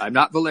said, "I'm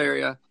not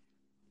Valeria.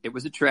 It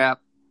was a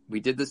trap. We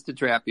did this to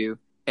trap you."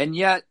 And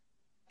yet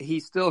he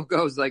still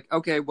goes like,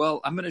 "Okay,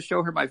 well, I'm going to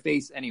show her my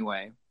face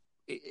anyway."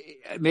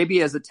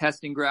 Maybe as a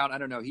testing ground. I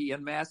don't know. He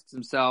unmasks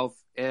himself.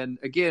 And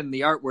again,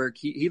 the artwork,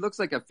 he looks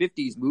like a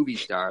 50s movie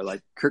star,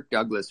 like Kirk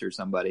Douglas or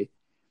somebody.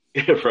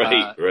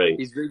 Right.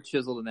 He's very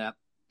chiseled in that.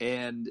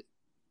 And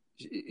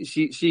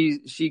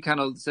she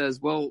kind of says,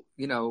 well,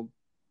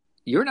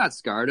 you're not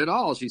scarred at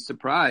all. She's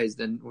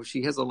surprised. And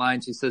she has a line.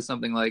 She says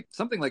something like,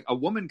 a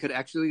woman could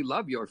actually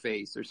love your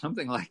face or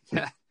something like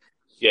that.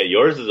 Yeah,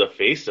 yours is a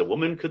face a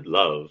woman could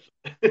love.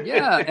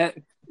 Yeah.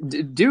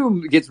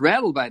 Doom gets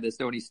rattled by this,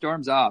 though, and he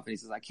storms off. And he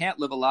says, "I can't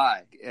live a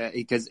lie,"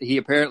 because he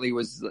apparently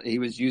was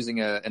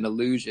using an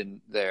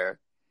illusion there.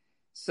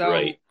 So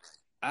right.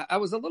 I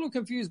was a little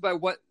confused by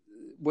what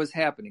was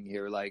happening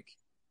here. Like,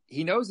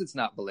 he knows it's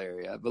not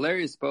Valeria.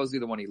 Valeria is supposedly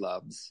the one he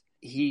loves.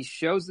 He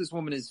shows this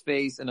woman his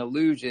face, an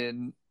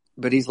illusion,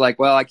 but he's like,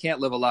 "Well, I can't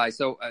live a lie."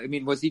 So, I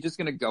mean, was he just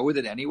going to go with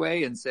it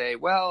anyway and say,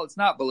 "Well, it's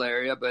not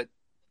Valeria, but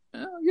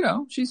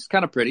she's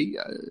kind of pretty.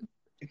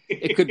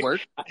 It could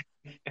work."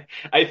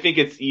 I think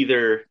it's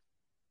either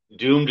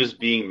Doom just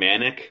being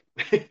manic,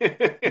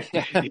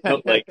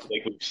 like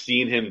we've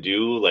seen him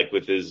do, like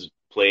with his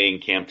playing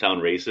Camptown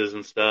races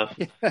and stuff,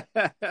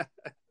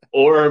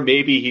 or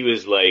maybe he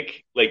was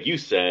like you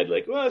said,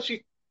 like, well,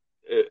 she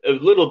a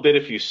little bit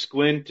if you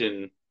squint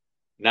and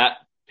not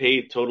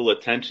pay total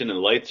attention and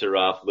lights are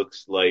off,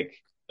 looks like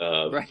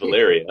right.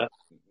 Valeria.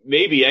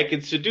 Maybe I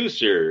could seduce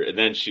her, and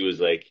then she was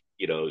like,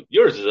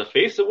 yours is a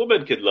face a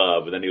woman could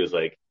love, and then he was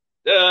like,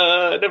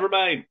 never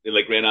mind. He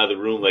ran out of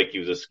the room like he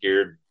was a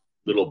scared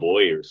little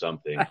boy or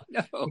something. I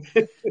know.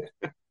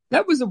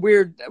 That was a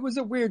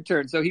weird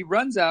turn. So he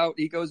runs out,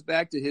 he goes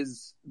back to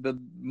the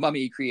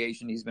mummy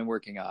creation he's been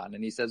working on,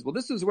 and he says, well,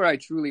 this is where I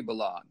truly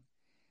belong.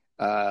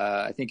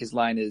 I think his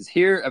line is,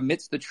 here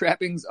amidst the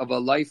trappings of a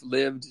life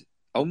lived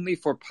only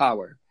for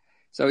power.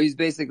 So he's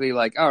basically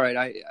like, all right,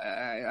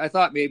 I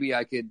thought maybe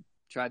I could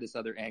try this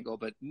other angle,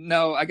 but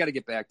no, I got to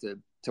get back to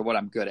what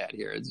I'm good at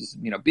here. It's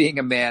just, being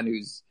a man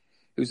who's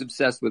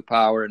obsessed with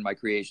power and my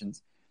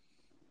creations.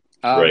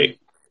 Right.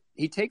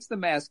 He takes the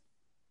mask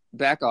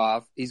back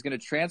off. He's going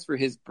to transfer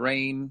his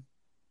brain,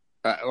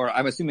 or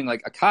I'm assuming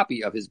like a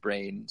copy of his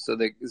brain, so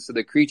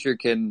the creature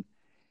can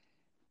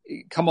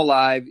come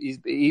alive.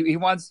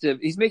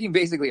 He's making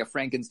basically a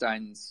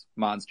Frankenstein's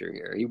monster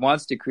here. He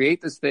wants to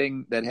create this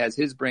thing that has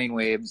his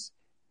brainwaves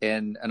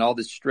and all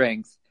this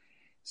strength,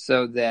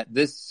 so that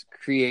this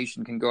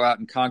creation can go out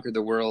and conquer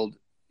the world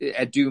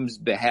at Doom's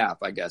behalf,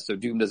 I guess. So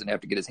Doom doesn't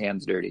have to get his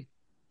hands dirty.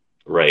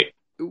 Right.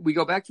 We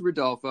go back to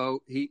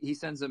Rodolfo. He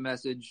sends a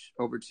message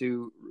over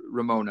to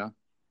Ramona,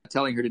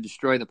 telling her to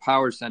destroy the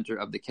power center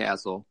of the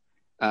castle.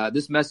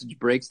 This message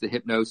breaks the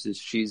hypnosis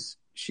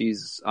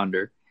she's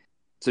under.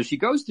 So she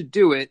goes to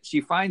do it.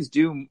 She finds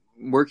Doom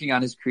working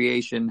on his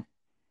creation.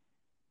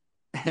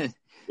 He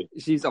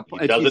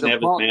doesn't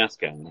have his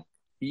mask on.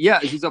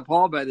 Yeah, she's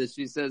appalled by this.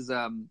 She says,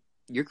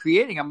 you're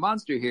creating a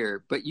monster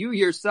here, but you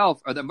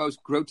yourself are the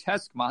most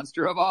grotesque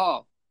monster of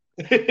all.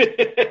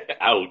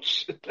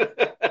 Ouch.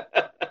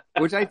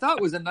 Which I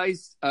thought was a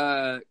nice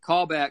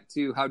callback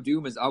to how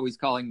Doom is always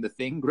calling the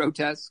Thing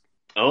grotesque.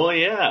 Oh,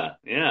 yeah,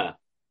 yeah.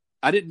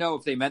 I didn't know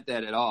if they meant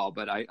that at all,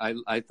 but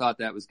I thought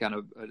that was kind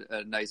of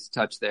a nice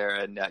touch there.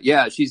 And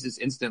yeah, she's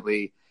just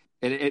instantly,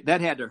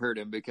 that had to hurt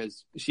him,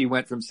 because she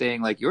went from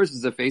saying like, yours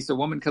is a face a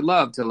woman could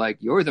love, to like,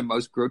 you're the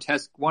most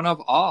grotesque one of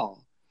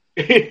all.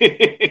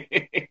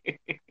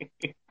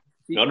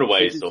 Wonder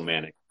why he's so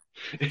manic.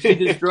 She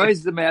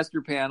destroys the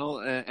master panel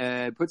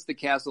and puts the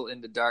castle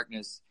into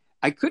darkness.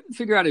 I couldn't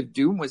figure out if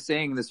Doom was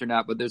saying this or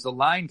not, but there's a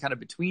line kind of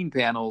between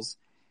panels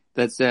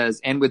that says,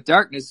 and with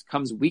darkness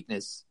comes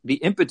weakness, the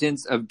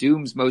impotence of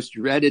Doom's most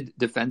dreaded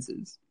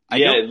defenses.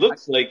 It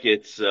looks like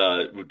it's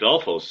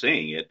Rodolfo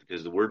saying it,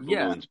 because the word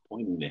balloon's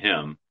pointing to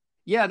him.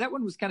 Yeah, that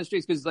one was kind of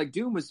strange, because like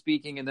Doom was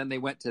speaking and then they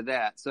went to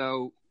that.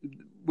 So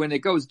when it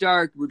goes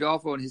dark,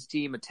 Rodolfo and his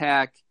team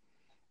attack.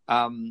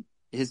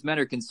 His men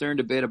are concerned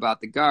a bit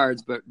about the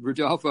guards, but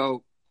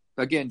Rodolfo,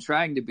 again,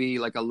 trying to be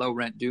like a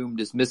low-rent Doom,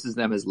 dismisses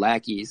them as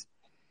lackeys.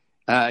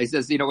 He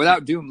says,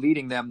 without Doom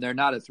leading them, they're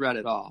not a threat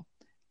at all.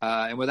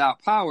 And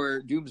without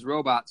power, Doom's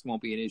robots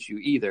won't be an issue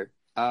either.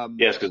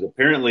 Yes, because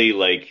apparently,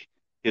 like,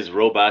 his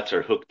robots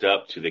are hooked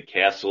up to the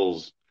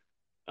castle's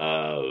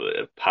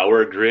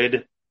power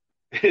grid.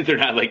 They're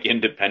not, like,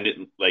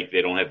 independent, like,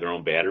 they don't have their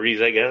own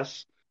batteries, I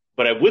guess.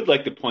 But I would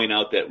like to point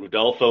out that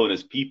Rodolfo and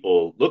his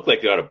people look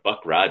like they're out of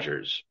Buck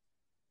Rogers.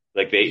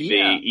 Like, they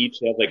each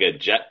have, like, a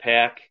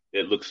jetpack.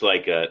 It looks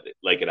like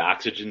an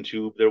oxygen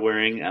tube they're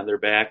wearing on their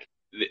back.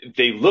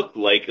 They look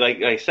like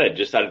I said,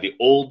 just out of the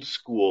old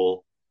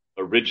school,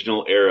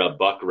 original era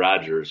Buck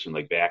Rogers from,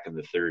 like, back in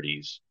the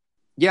 30s.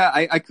 Yeah,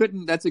 I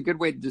couldn't. That's a good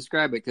way to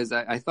describe it, because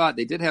I thought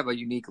they did have a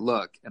unique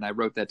look, and I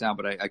wrote that down,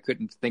 but I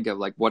couldn't think of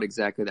like what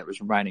exactly that was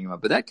reminding them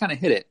of. But that kind of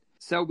hit it.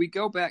 So we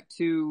go back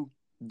to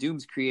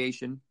Doom's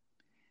creation,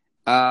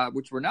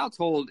 which we're now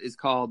told is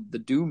called the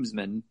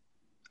Doomsman.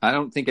 I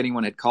don't think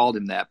anyone had called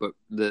him that, but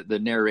the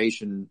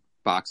narration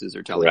boxes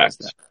are telling us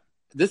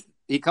that.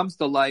 He comes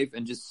to life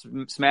and just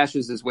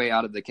smashes his way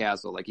out of the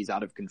castle like he's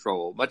out of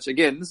control. Much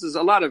again, this is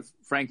a lot of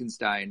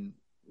Frankenstein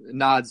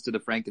nods to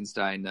the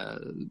Frankenstein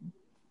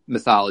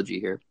mythology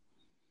here.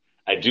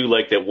 I do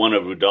like that one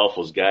of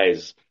Rodolfo's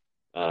guys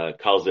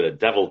calls it a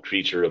devil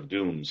creature of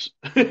dooms.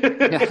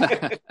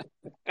 The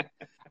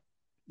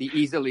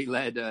easily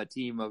led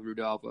team of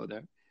Rodolfo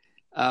there.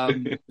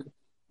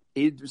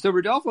 So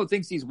Rodolfo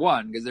thinks he's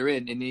won because they're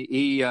in,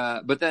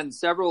 and but then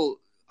several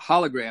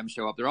holograms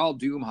show up. They're all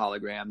Doom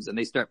holograms, and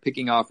they start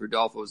picking off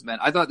Rodolfo's men.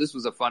 I thought this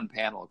was a fun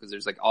panel because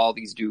there's like all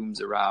these Dooms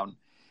around.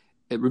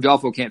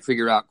 Rodolfo can't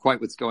figure out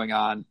quite what's going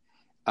on,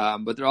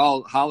 but they're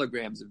all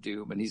holograms of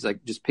Doom, and he's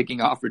like just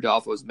picking off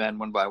Rodolfo's men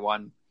one by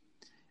one.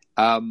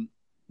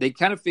 They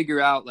kind of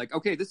figure out like,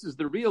 okay, this is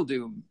the real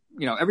Doom.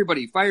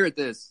 Everybody fire at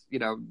this.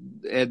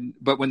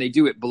 But when they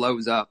do, it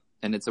blows up,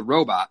 and it's a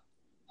robot.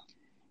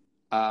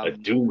 A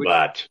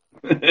Doombot.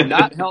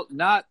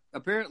 not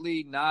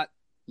apparently not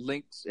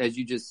linked, as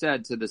you just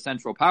said, to the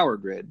central power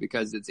grid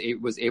because it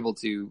was able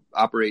to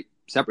operate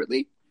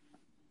separately.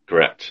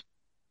 Correct.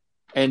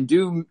 And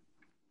Doom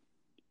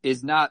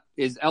is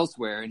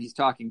elsewhere, and he's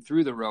talking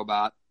through the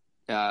robot,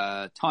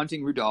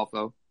 taunting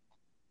Rodolfo.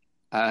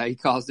 He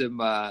calls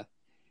him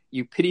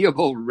 "you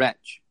pitiable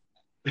wretch,"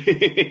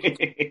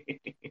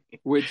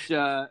 which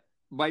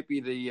might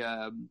be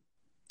the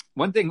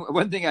one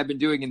thing I've been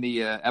doing in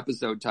the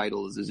episode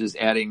titles is just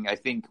adding, I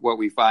think, what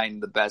we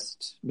find the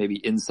best maybe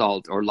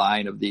insult or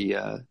line of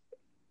the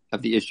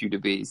issue to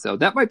be. So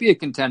that might be a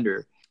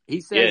contender. He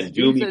says, and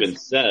Doom even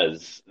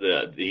says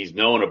that he's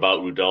known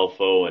about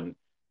Rodolfo and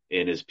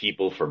his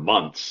people for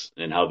months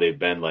and how they've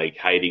been like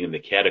hiding in the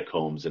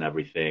catacombs and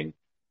everything.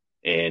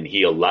 and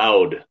he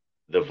allowed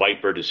the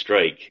viper to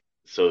strike.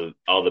 So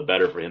all the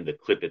better for him to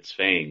clip its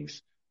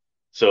fangs.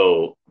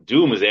 So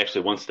Doom is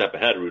actually one step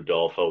ahead of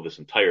Rudolpho this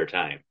entire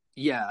time.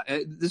 Yeah,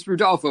 this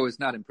Rudolpho is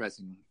not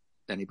impressing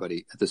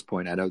anybody at this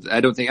point. I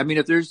don't think. I mean,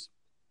 if there's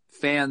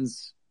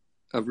fans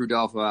of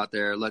Rudolpho out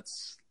there,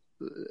 let's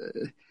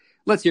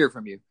hear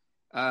from you.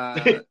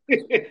 But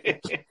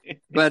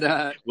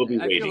we'll be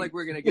waiting. I feel like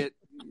we're gonna get.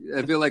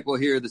 I feel like we'll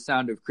hear the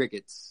sound of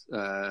crickets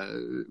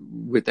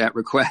with that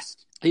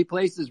request. He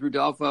places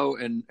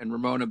Rudolpho and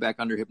Ramona back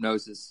under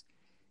hypnosis,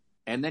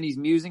 and then he's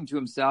musing to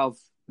himself.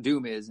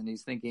 Doom is, and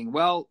he's thinking,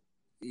 well,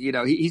 you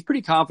know, he's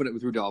pretty confident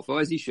with Rudolpho,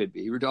 as he should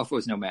be. Rudolpho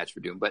is no match for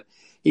Doom, but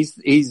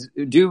he's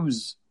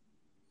Doom's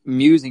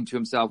musing to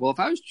himself, well, if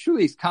I was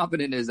truly as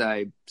confident as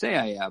I say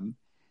I am,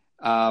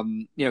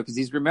 you know, because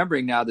he's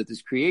remembering now that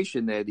this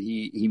creation that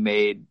he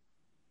made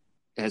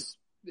has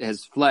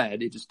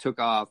fled. It just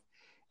took off,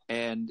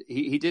 and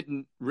he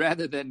didn't,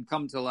 rather than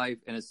come to life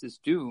and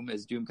assist Doom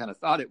as Doom kind of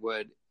thought it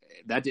would,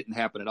 that didn't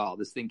happen at all.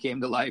 This thing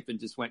came to life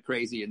and just went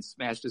crazy and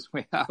smashed his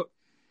way out.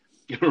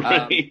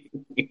 Right.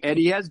 And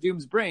he has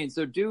Doom's brain.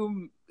 So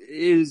Doom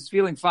is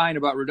feeling fine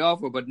about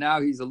Rudolpho, but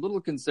now he's a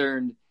little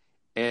concerned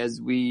as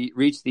we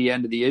reach the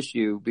end of the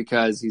issue,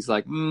 because he's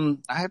like,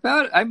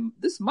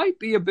 this might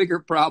be a bigger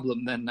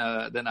problem than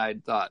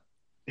I'd thought.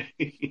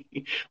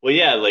 Well,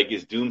 yeah, like,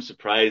 is Doom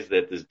surprised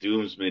that this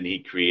Doomsman he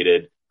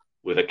created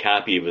with a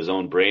copy of his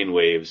own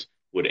brainwaves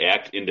would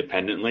act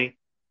independently?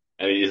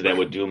 I mean, is that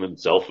what Doom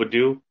himself would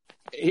do?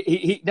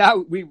 He now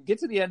we get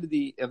to the end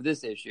of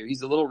this issue.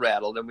 He's a little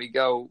rattled, and we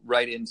go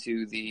right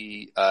into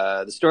the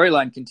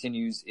storyline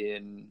continues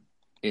in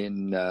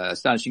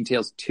Astonishing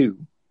Tales 2,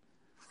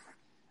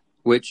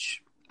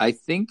 which I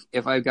think,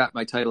 if I've got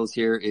my titles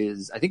here,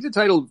 I think the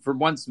title for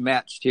once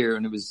matched here,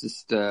 and it was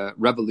just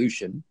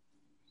Revolution.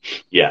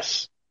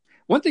 Yes.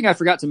 One thing I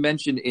forgot to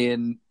mention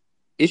in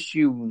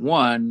issue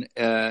 1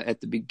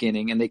 at the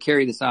beginning, and they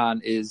carry this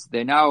on, is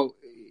they now,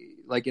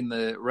 like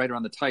right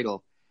around the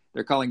title,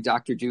 they're calling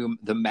Dr. Doom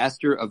the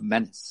Master of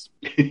Menace,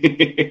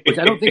 which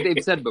I don't think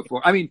they've said before.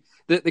 I mean,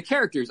 the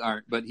characters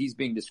aren't, but he's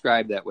being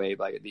described that way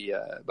by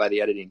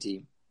the editing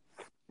team.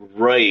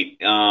 Right.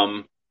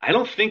 I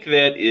don't think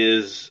that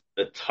is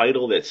a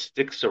title that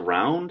sticks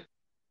around,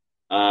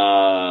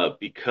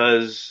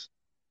 because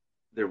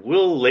there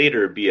will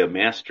later be a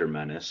Master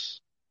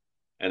Menace,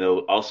 and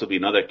there'll also be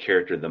another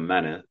character, the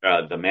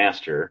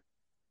Master,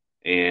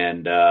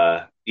 and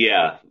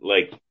yeah,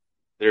 like,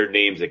 there are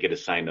names that get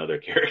assigned to other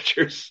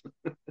characters.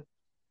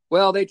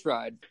 Well, they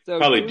tried. So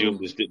probably Doom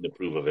just didn't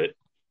approve of it.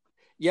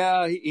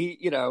 Yeah,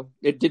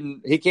 it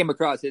didn't. He came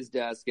across his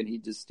desk and he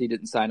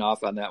didn't sign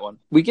off on that one.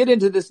 We get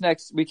into this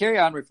next. We carry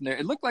on right from there.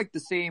 It looked like the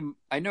same.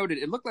 I noted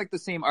it looked like the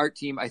same art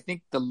team. I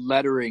think the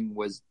lettering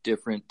was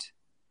different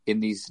in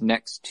these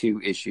next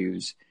 2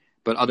 issues,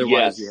 but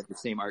otherwise we have the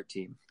same art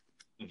team.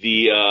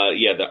 The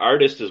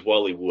artist is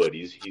Wally Wood.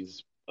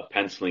 He's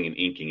penciling and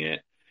inking it.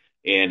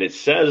 And it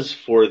says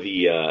for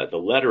the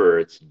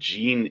letterer, it's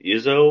Jean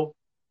Izzo,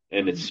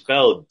 and it's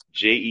spelled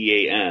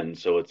Jean,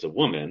 so it's a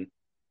woman.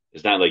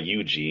 It's not like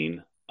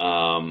Eugene.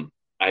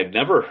 I've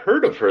never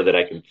heard of her that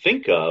I can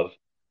think of,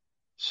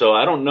 so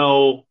I don't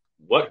know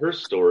what her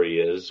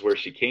story is, where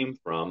she came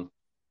from.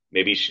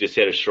 Maybe she just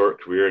had a short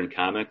career in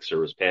comics or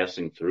was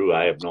passing through.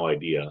 I have no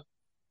idea.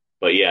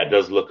 But yeah, it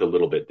does look a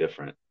little bit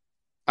different.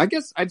 I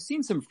guess I've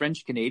seen some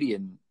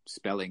French-Canadian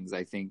spellings,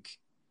 I think,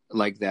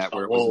 like that,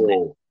 where it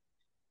was...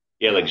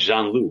 Yeah, like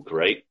Jean-Luc,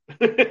 right?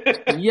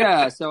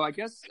 Yeah, so I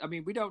guess, I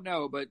mean, we don't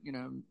know, but, you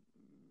know.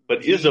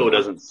 But Izzo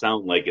doesn't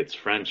sound like it's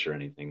French or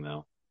anything,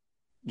 though.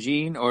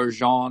 Jean or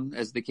Jean,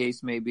 as the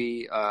case may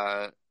be.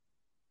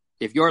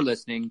 If you're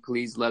listening,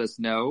 please let us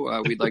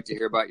know. We'd like to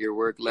hear about your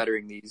work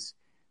lettering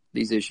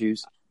these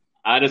issues.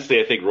 Honestly,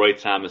 I think Roy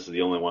Thomas is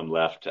the only one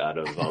left out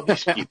of all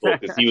these people,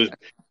 because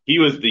he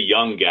was the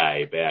young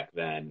guy back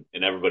then,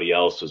 and everybody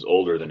else was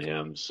older than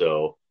him.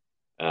 So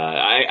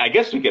I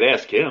guess we could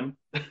ask him.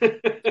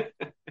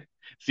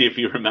 See if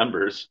he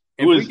remembers.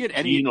 Who is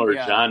Jean or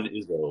John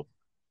Izzo?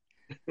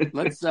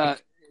 Let's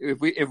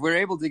if we're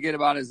able to get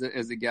him on as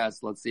a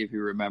guest, let's see if he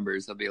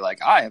remembers. He'll be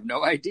like, I have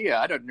no idea.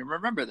 I don't even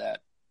remember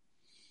that.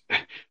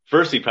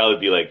 First, he'd probably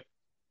be like,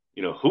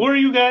 who are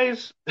you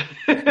guys?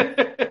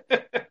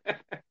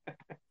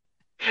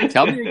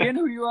 Tell me again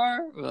who you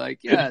are. We're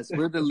like, yes,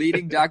 we're the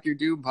leading Dr.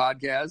 Doom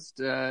podcast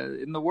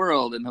in the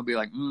world. And he'll be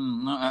like,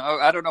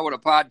 I don't know what a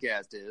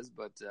podcast is,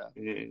 but...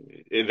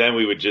 And then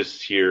we would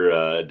just hear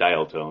a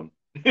dial tone.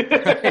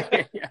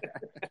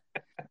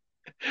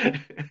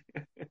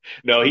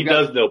 No, he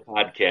does know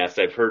podcasts.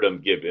 I've heard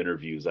him give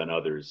interviews on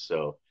others,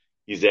 so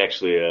he's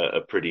actually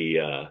a pretty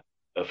a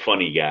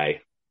funny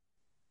guy.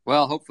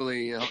 Well,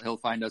 hopefully he'll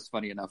find us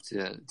funny enough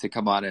to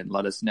come on and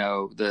let us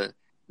know the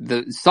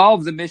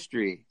solve the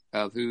mystery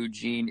of who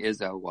Jean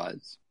Izzo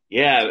was.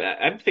 Yeah,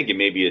 I'm thinking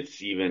maybe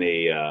it's even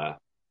a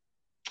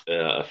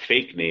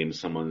fake name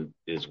someone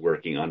is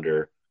working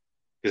under,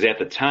 because at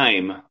the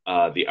time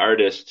the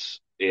artists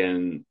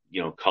and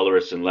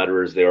colorists and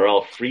letterers, they were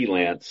all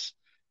freelance,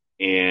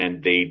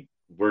 and they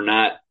were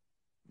not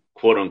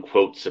quote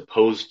unquote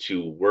supposed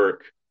to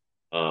work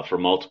for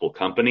multiple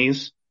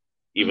companies,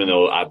 even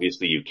though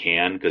obviously you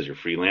can because you're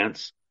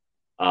freelance.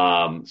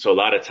 So a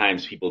lot of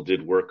times people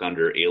did work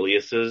under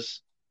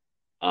aliases.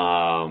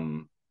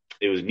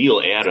 It was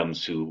Neil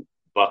Adams who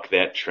bucked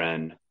that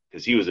trend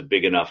because he was a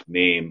big enough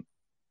name,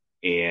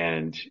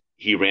 and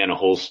he ran a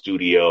whole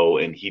studio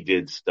and he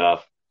did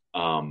stuff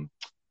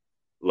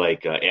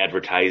like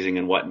advertising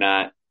and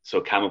whatnot.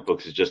 So comic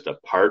books is just a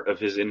part of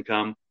his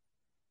income.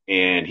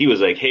 And he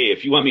was like, hey,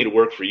 if you want me to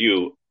work for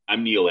you,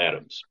 I'm Neil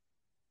Adams.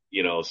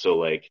 So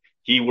like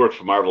he worked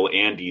for Marvel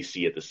and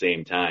DC at the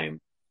same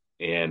time.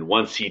 And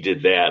once he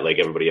did that, like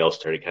everybody else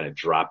started kind of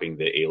dropping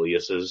the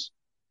aliases.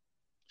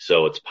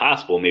 So it's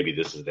possible maybe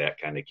this is that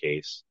kind of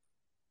case.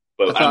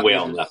 But I'm way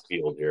out in left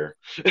field here.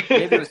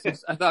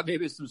 I thought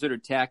maybe it was some sort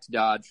of tax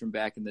dodge from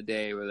back in the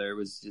day where there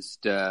was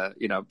just,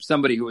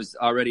 somebody who was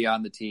already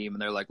on the team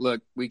and they're like,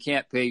 look, we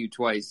can't pay you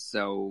twice.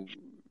 So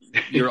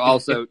you're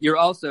also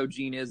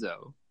Gene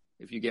Izzo,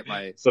 if you get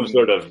my... Some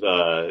sort of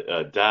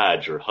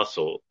dodge or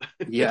hustle.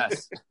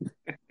 Yes.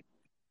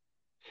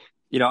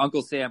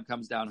 Uncle Sam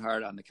comes down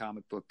hard on the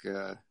comic book,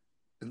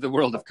 the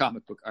world of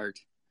comic book art.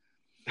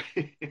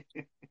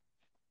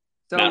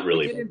 So not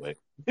really, by the way.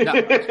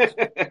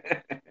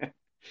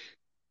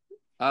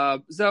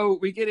 So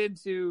we get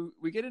into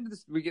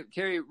this.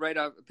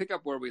 Pick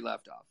up where we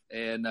left off,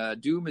 and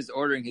Doom is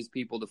ordering his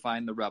people to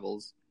find the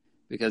rebels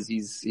because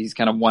he's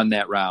kind of won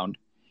that round.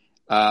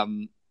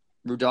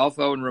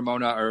 Rudolfo and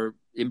Ramona are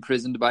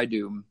imprisoned by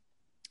Doom.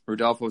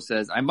 Rudolfo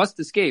says, "I must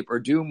escape, or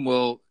Doom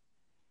will."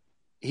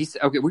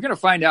 Okay. We're going to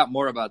find out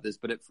more about this,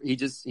 but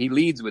he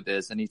leads with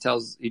this, and he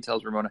tells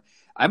Ramona,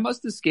 "I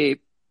must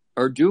escape,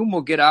 or Doom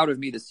will get out of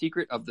me the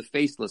secret of the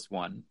Faceless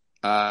One."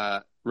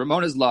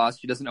 Ramona's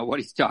lost. She doesn't know what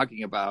he's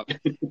talking about.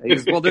 He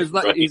says, well,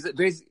 right. He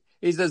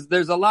says,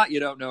 there's a lot you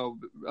don't know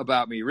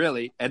about me,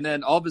 really. And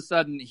then all of a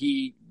sudden,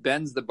 he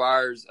bends the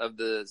bars of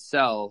the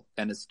cell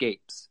and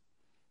escapes.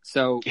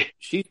 So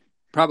she's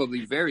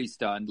probably very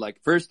stunned.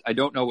 Like, first, I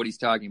don't know what he's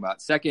talking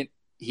about. Second,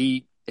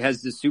 he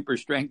has this super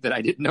strength that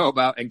I didn't know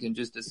about and can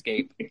just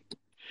escape.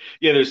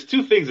 Yeah, there's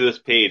two things in this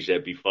page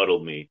that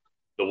befuddled me.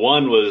 The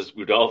one was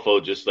Rudolfo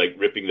just like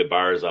ripping the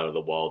bars out of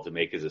the wall to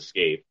make his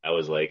escape. I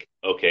was like,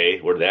 okay,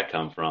 where did that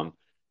come from?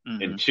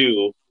 Mm-hmm. And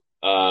two,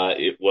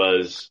 it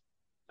was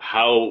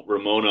how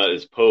Ramona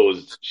is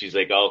posed. She's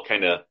like all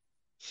kind of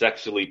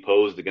sexily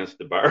posed against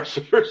the bars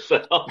of her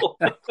cell.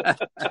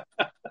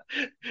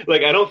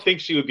 Like, I don't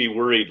think she would be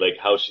worried like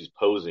how she's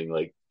posing.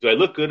 Like, do I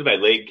look good with my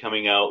leg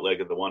coming out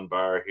like at the one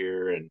bar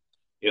here? And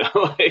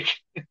like,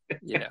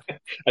 yeah,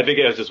 I think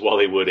it was just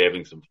Wally Wood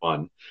having some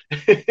fun.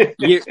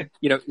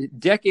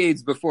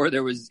 Decades before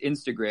there was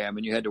Instagram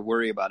and you had to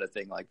worry about a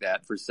thing like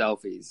that for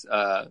selfies.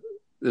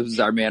 This was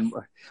our man.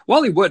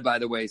 Wally Wood, by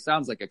the way,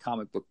 sounds like a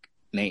comic book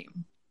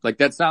name. Like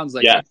that sounds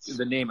like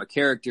the name a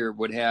character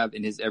would have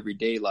in his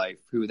everyday life,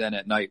 who then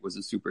at night was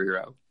a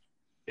superhero.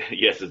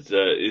 Yes,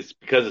 it's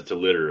because it's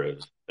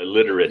alliterative.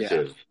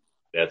 Yeah.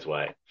 That's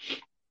why.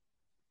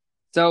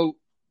 So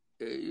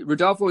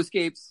Rodolfo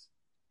escapes,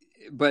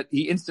 but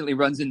he instantly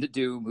runs into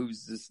Doom,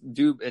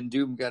 and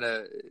Doom kind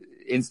of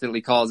instantly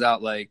calls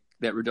out like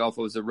that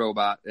Rodolfo is a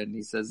robot, and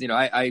he says,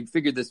 I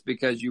figured this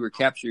because you were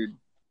captured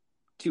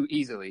too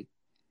easily.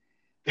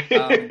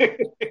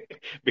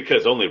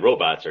 Because only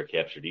robots are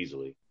captured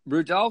easily.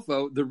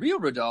 Rodolfo, the real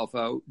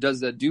Rodolfo,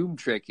 does a Doom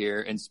trick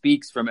here and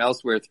speaks from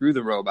elsewhere through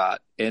the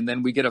robot, and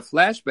then we get a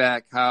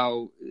flashback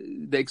how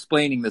they're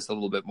explaining this a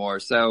little bit more.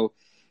 So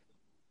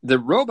the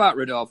robot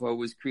Rodolfo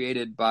was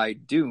created by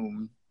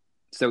Doom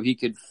so he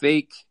could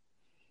fake,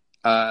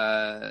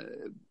 so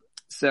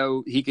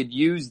he could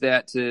use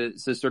that to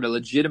sort of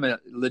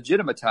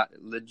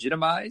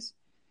legitimize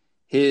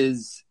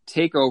his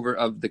takeover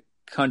of the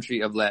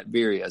country of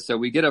Latveria. So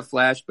we get a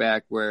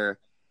flashback where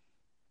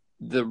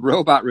the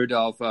robot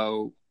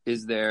Rodolfo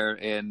is there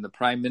and the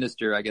prime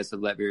minister, I guess, of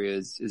Latveria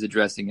is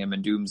addressing him,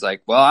 and Doom's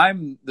like, well,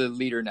 I'm the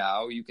leader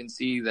now. You can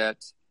see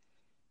that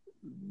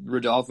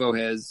Rodolfo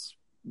has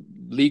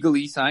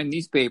legally signed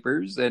these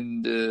papers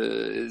and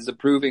is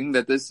approving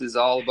that this is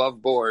all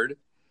above board.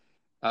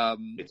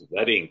 It's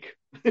wet ink.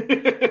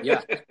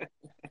 Yeah.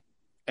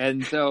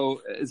 And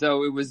so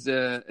it was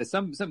a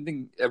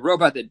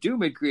robot that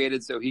Doom had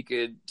created so he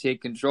could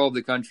take control of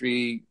the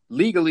country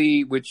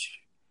legally, which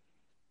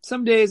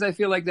some days I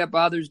feel like that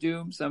bothers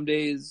Doom. Some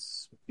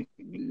days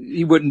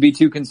he wouldn't be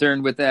too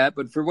concerned with that.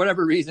 But for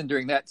whatever reason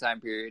during that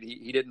time period,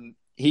 he didn't.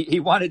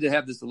 He wanted to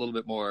have this a little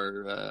bit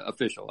more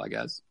official, I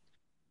guess.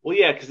 Well,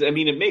 yeah, because I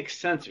mean, it makes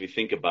sense if you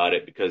think about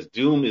it, because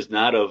Doom is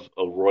not of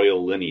a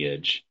royal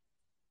lineage.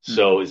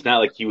 So It's not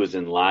like he was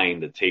in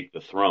line to take the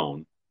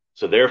throne.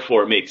 So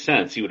therefore, it makes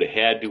sense. He would have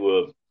had to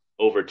have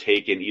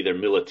overtaken either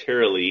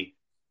militarily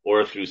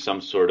or through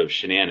some sort of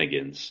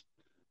shenanigans.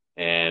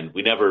 And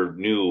we never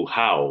knew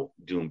how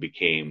Doom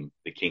became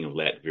the king of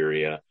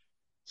Latveria.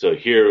 So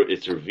here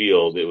it's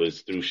revealed it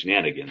was through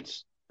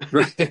shenanigans.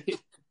 Right.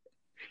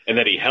 And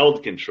that he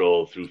held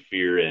control through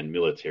fear and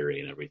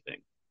military and everything.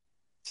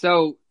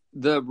 So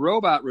the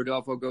robot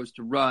Rodolfo goes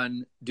to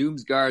run.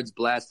 Doom's guards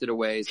blast it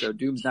away, so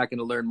Doom's not going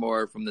to learn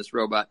more from this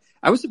robot.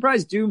 I was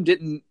surprised Doom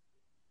didn't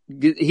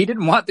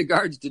want the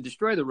guards to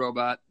destroy the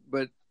robot,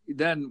 but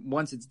then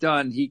once it's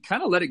done, he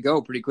kind of let it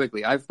go pretty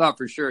quickly. I thought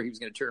for sure he was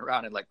going to turn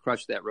around and like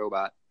crush that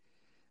robot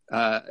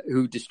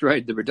who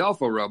destroyed the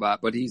Rodolfo robot,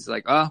 but he's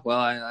like, oh, well,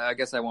 I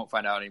guess I won't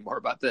find out any more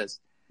about this.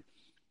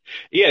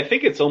 Yeah, I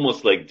think it's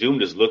almost like Doom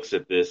just looks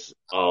at this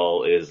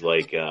all as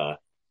like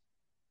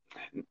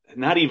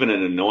not even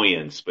an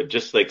annoyance, but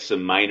just like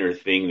some minor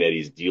thing that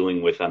he's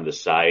dealing with on the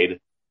side.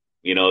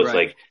 You know, it's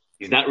like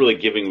he's not really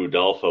giving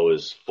Rodolfo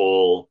his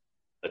full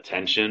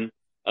attention.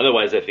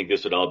 Otherwise, I think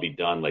this would all be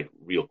done like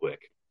real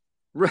quick.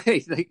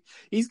 Right. Like,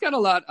 he's got a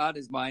lot on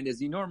his mind, as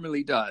he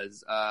normally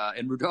does.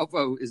 And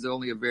Rodolfo is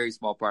only a very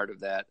small part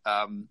of that.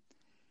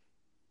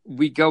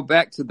 We go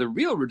back to the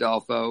real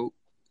Rodolfo,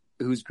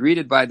 who's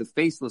greeted by the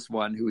faceless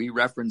one, who he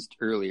referenced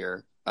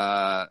earlier.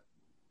 I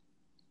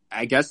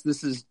guess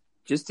this is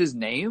just his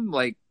name.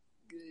 Like,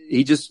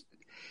 he just,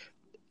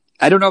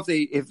 I don't know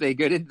if they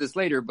get into this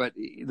later, but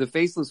the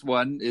faceless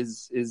one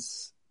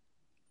is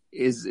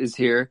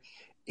here.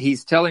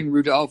 He's telling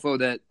Rodolfo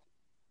that,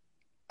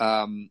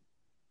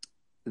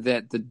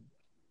 that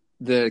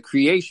the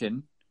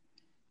creation,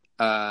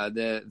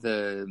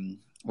 the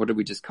what did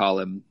we just call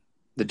him?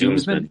 The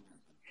Doomsman?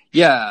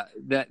 Yeah,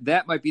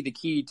 that might be the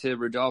key to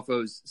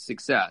Rodolfo's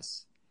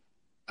success.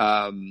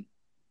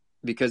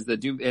 Because the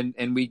Doom,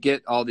 and we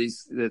get all the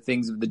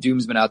things of the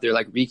Doomsman out there,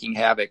 like wreaking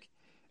havoc.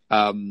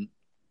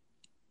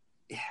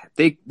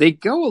 They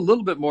go a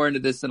little bit more into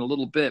this in a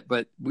little bit,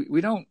 but we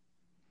don't.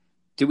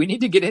 Do we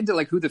need to get into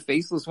like who the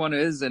faceless one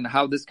is and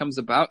how this comes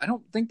about? I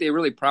don't think they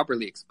really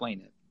properly explain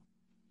it.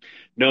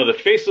 No, the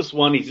faceless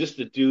one, he's just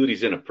a dude.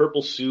 He's in a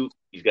purple suit.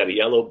 He's got a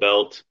yellow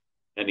belt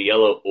and a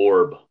yellow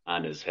orb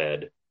on his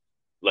head,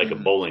 like a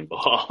bowling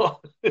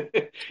ball.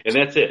 And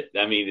that's it.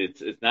 I mean,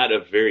 it's not a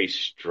very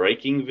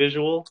striking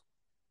visual.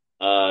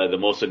 The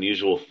most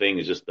unusual thing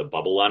is just the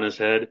bubble on his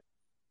head.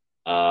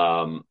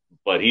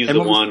 But he's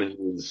the one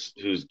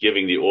who's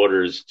giving the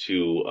orders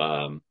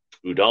to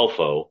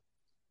Rodolfo,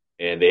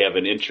 and they have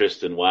an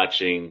interest in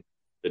watching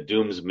the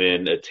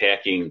Doomsmen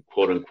attacking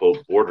quote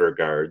unquote border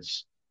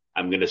guards.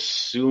 I'm going to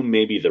assume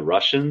maybe the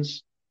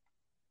Russians.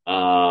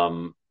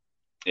 And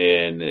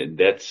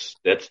that's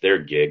their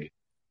gig.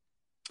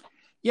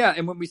 Yeah.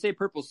 And when we say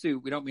purple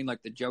suit, we don't mean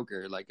like the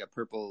Joker, like a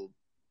purple,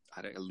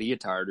 a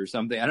leotard or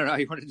something. I don't know how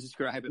you want to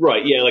describe it.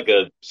 Right. Yeah. Like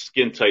a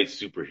skin tight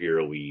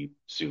superhero-y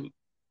suit.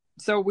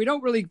 So we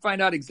don't really find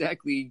out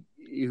exactly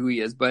who he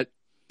is, but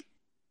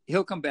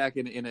he'll come back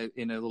in a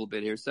little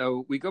bit here.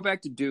 So we go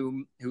back to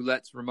Doom, who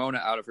lets Ramona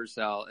out of her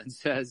cell and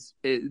says,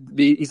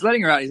 he's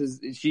letting her out. He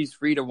says she's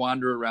free to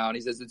wander around.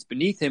 He says it's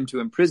beneath him to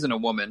imprison a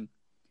woman.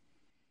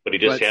 But he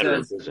just had her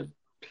in prison.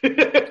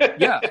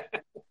 Yeah.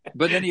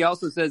 But then he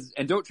also says,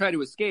 and don't try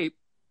to escape,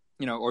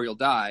 or you'll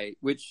die,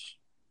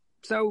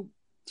 so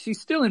she's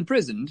still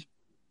imprisoned.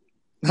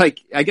 Like,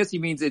 I guess he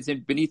means it's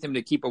beneath him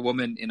to keep a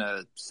woman in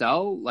a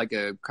cell, like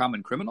a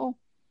common criminal.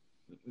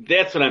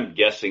 That's what I'm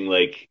guessing.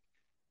 Like,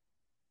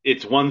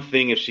 it's one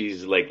thing if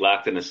she's like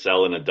locked in a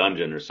cell in a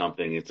dungeon or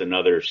something. It's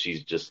another if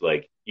she's just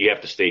like, you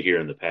have to stay here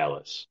in the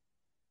palace.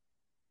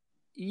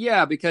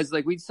 Yeah, because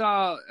like we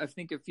saw, I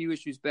think a few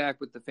issues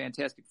back with the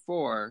Fantastic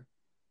Four,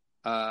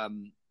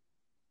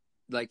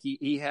 like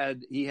he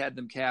had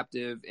them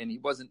captive, and he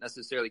wasn't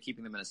necessarily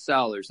keeping them in a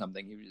cell or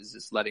something. He was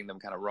just letting them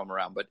kind of roam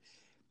around. But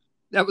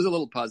that was a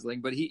little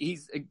puzzling. But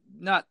he's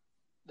not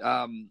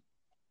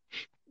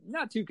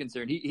too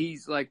concerned.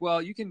 He's like,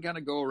 well, you can kind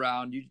of go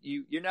around.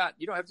 You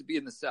don't have to be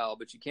in the cell,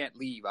 but you can't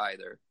leave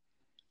either.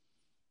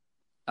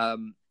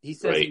 He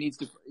says he needs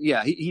to.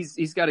 Yeah,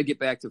 he's got to get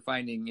back to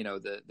finding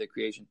the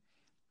creation.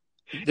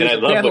 And I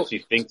love what she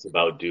thinks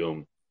about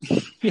Doom.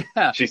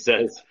 Yeah, she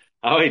says,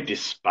 "How I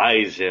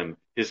despise him,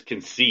 his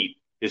conceit,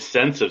 his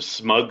sense of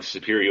smug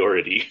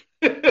superiority."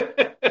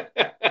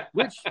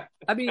 Which,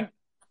 I mean,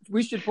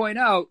 we should point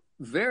out,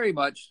 very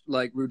much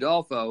like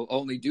Rodolfo,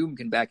 only Doom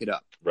can back it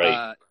up.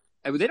 Right.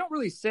 They don't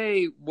really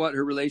say what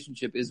her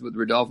relationship is with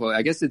Rodolfo.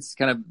 I guess it's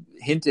kind of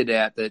hinted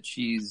at that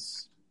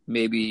she's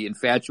maybe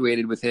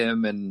infatuated with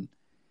him and,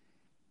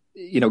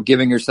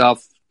 giving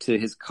herself to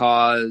his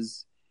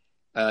cause.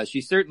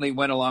 She certainly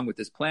went along with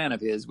this plan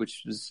of his,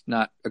 which was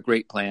not a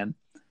great plan.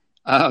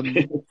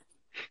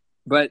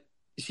 But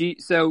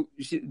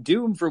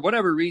Doom, for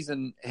whatever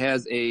reason,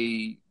 has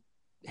a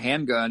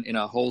handgun in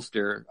a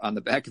holster on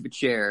the back of a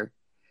chair.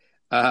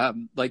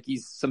 Like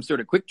he's some sort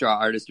of quick draw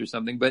artist or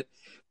something, but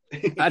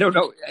I don't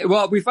know.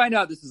 Well, we find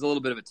out this is a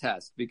little bit of a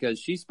test because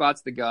she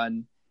spots the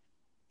gun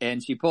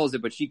and she pulls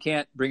it, but she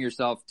can't bring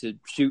herself to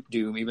shoot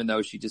Doom, even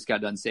though she just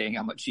got done saying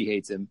how much she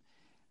hates him.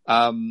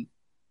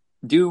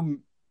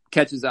 Doom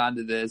catches on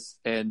to this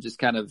and just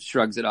kind of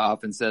shrugs it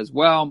off and says,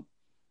 well,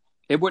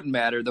 it wouldn't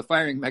matter. The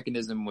firing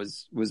mechanism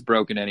was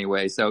broken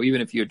anyway. So even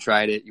if you had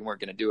tried it, you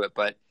weren't going to do it.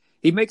 But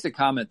he makes a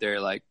comment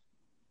there, like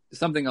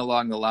something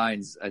along the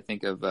lines, I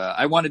think of,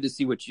 I wanted to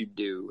see what you'd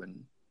do.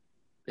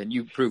 And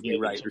you proved me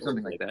right, or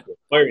something like that. The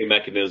firing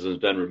mechanism has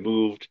been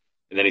removed.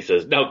 And then he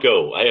says, "Now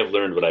go. I have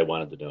learned what I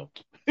wanted to know."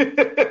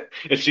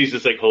 And she's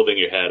just like holding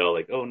your head, all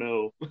like, "Oh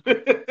no."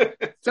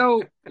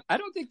 So I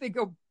don't think they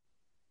go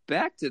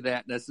back to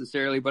that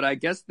necessarily, but I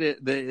guess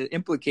the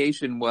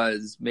implication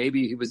was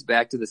maybe he was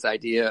back to this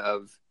idea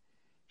of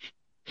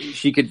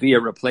she could be a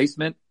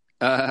replacement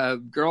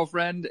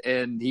girlfriend,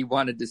 and he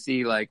wanted to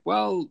see like,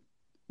 well,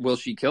 will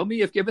she kill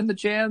me if given the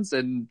chance?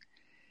 And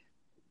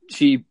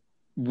she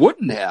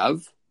wouldn't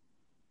have.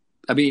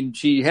 I mean,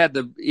 she had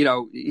the,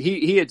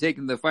 he had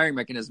taken the firing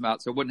mechanism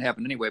out, so it wouldn't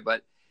happen anyway,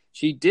 but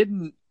she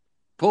didn't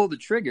pull the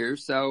trigger.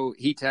 So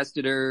he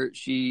tested her.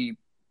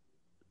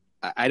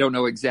 I don't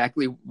know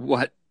exactly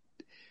what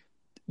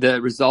the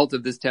result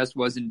of this test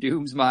was in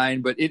Doom's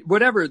mind, but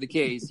whatever the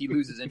case, he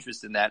loses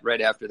interest in that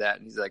right after that.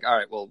 And he's like, all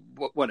right, well,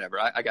 whatever.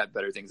 I got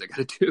better things I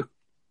got to do.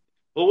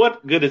 Well,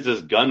 what good is this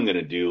gun going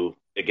to do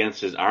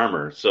against his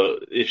armor? So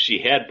if she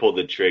had pulled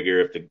the trigger,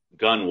 if the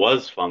gun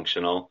was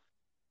functional,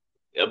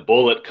 a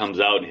bullet comes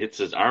out and hits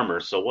his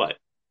armor. So what?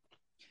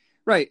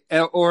 Right.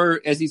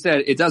 Or as he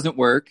said, it doesn't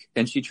work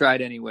and she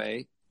tried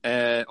anyway,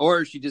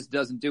 or she just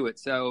doesn't do it.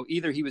 So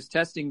either he was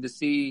testing to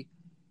see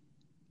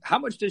how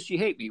much does she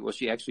hate me? Will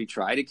she actually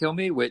try to kill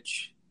me?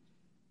 Which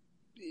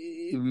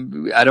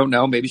I don't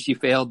know. Maybe she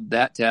failed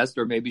that test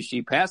or maybe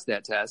she passed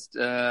that test.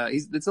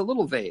 It's a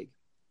little vague.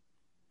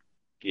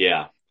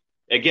 Yeah.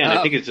 Again,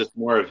 I think it's just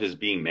more of his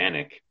being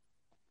manic.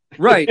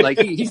 Right. Like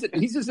he's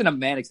just in a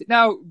manic state.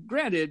 Now,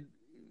 granted,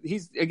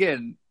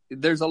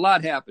 there's a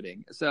lot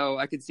happening. So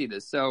I could see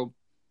this. So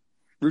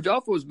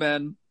Rudolfo's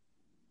men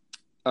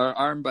are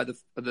armed by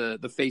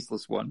the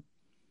Faceless One.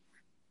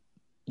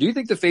 Do you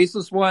think the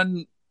Faceless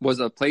One was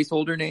a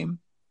placeholder name?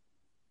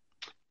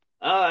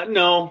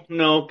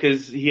 No,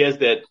 because he has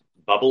that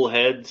bubble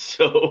head,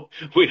 so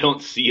we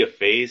don't see a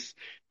face.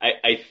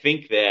 I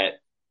think that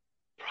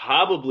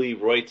probably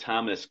Roy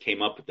Thomas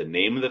came up with the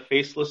name of the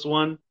Faceless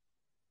One,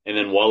 and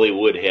then Wally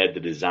Wood had to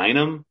design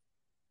him.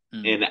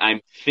 And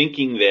I'm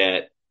thinking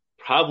that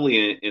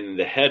probably in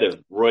the head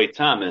of Roy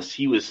Thomas,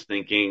 he was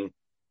thinking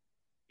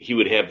he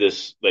would have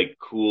this like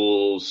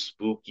cool,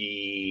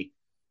 spooky,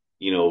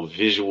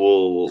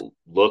 visual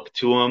look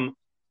to him.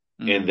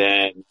 And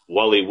then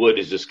Wally Wood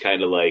is just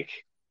kind of like,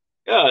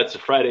 oh, it's a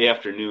Friday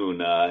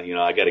afternoon.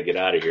 I got to get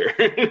out of here.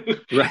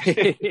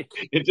 Right.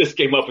 It just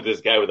came up with this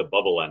guy with a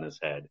bubble on his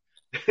head.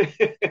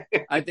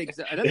 I think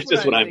so. That's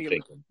just what I'm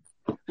thinking.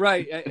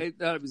 Right. I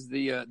thought it was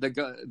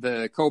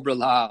the Cobra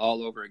La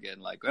all over again.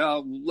 Like,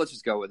 well, let's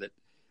just go with it.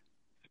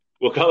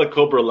 We'll call it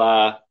Cobra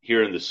La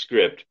here in the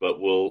script,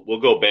 but we'll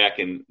go back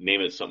and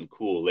name it something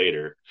cool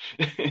later.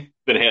 Then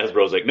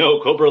Hasbro's like,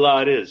 no, Cobra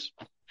La it is.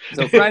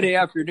 So Friday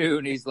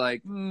afternoon, he's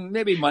like,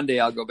 maybe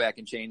Monday I'll go back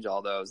and change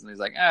all those. And he's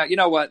like, you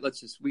know what?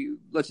 We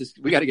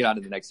got to get on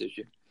to the next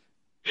issue.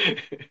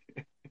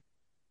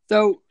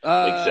 So,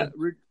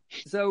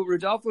 so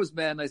Rodolfo's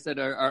men, I said,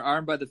 are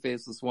armed by the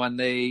Faceless One.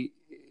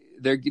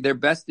 They're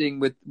besting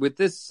with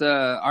this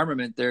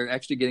armament. They're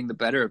actually getting the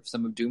better of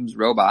some of Doom's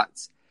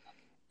robots,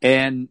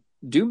 and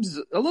Doom's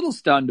a little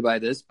stunned by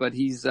this, but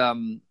he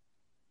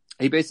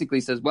basically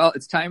says, well,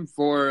 it's time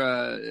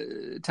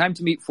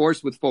to meet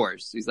force with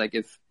force. He's like,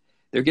 if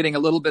they're getting a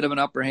little bit of an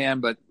upper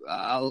hand, but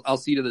I'll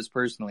see to this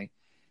personally.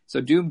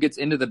 So Doom gets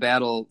into the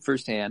battle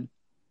firsthand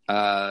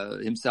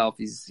himself.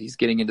 He's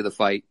getting into the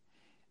fight.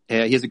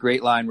 He has a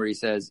great line where he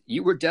says,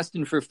 "You were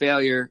destined for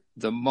failure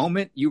the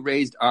moment you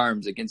raised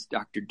arms against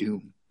Dr.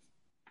 Doom."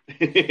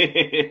 That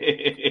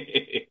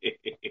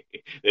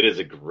is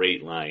a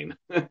great line.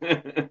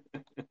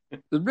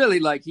 Really,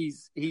 like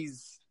he's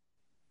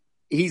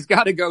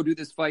got to go do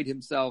this fight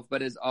himself,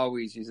 but as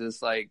always, he's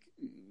just like,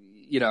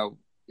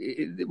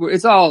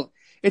 it's all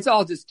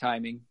just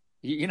timing.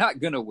 You're not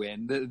gonna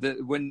win.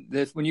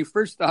 When you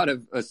first thought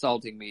of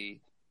assaulting me,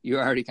 you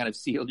already kind of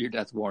sealed your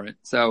death warrant.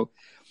 So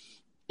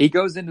he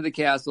goes into the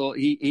castle.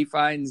 He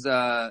finds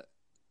Ramona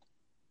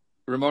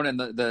and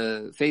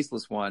the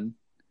Faceless One.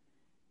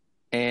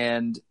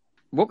 And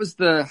what was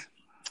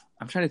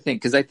I'm trying to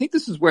think, because I think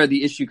this is where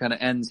the issue kind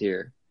of ends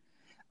here.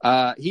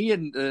 He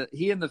and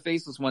the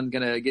Faceless One's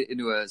gonna get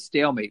into a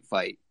stalemate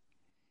fight.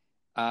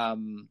 Well,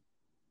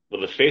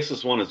 the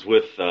Faceless One is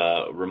with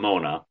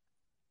Ramona.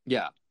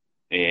 Yeah.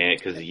 And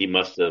because he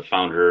must have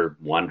found her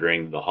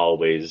wandering the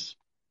hallways,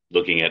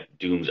 looking at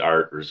Doom's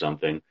art or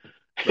something,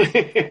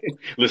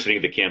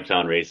 listening to the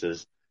Camptown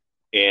races.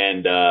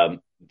 And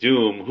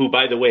Doom, who,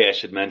 by the way, I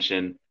should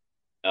mention,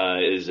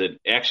 is an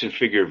action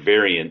figure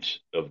variant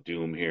of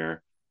Doom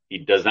here. He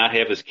does not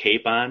have his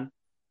cape on.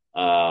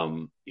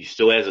 He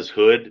still has his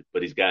hood,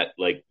 but he's got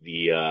like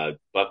the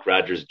Buck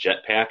Rogers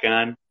jetpack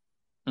on,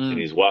 and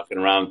he's walking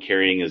around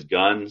carrying his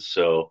guns.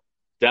 So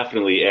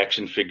definitely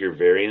action figure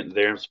variant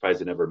there. I'm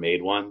surprised they never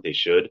made one. They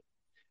should.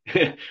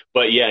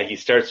 But yeah, he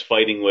starts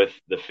fighting with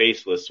the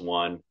Faceless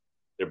One.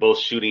 They're both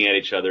shooting at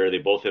each other. They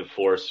both have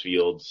force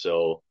fields.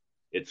 So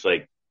it's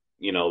like,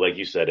 like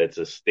you said, it's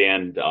a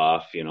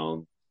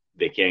standoff.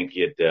 They can't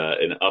get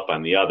an up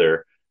on the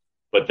other.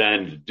 But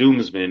then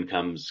Doomsman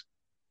comes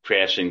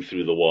crashing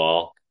through the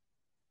wall.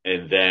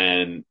 And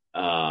then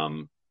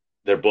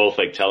they're both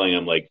like telling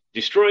him like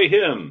destroy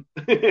him,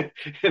 and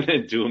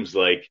then Doom's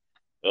like,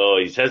 oh,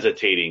 he's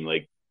hesitating,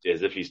 like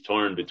as if he's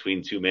torn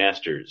between two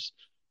masters.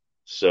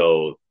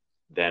 So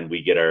then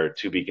we get our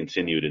to be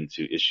continued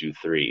into issue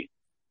 3.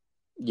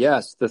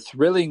 Yes, the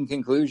thrilling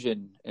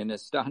conclusion in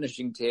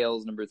Astonishing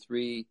Tales number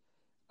 3,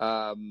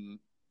 Doom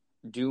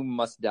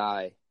Must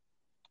Die.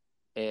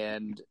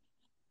 And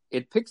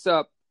it picks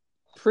up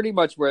pretty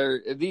much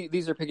where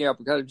these are picking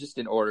up kind of just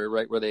in order,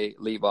 right, where they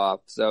leave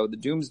off. So the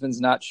Doomsman's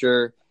not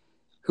sure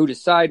who to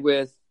side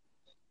with.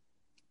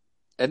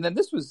 And then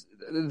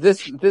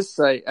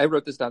I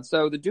wrote this down.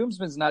 So the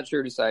Doomsman's not sure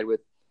who to side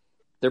with.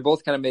 They're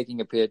both kind of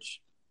making a pitch.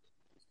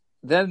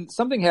 Then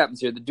something happens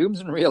here. The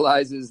Doomsman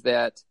realizes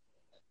that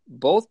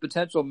both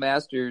potential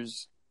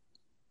masters,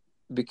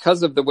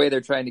 because of the way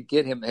they're trying to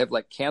get him, have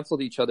like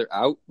canceled each other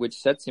out, which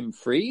sets him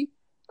free.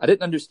 I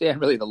didn't understand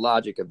really the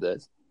logic of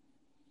this.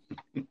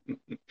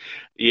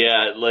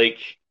 Yeah, like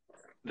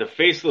the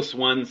Faceless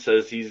One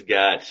says he's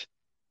got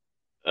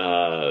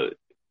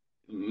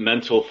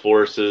mental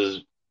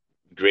forces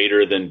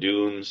greater than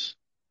Doom's,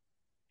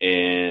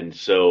 and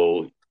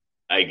so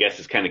I guess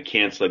it's kind of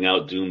canceling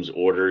out Doom's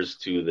orders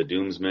to the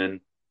Doomsman.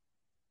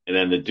 And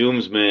then the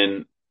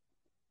Doomsman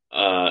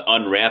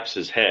unwraps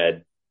his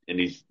head, and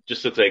he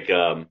just looks like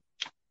kind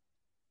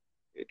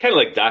of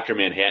like Dr.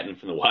 Manhattan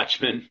from the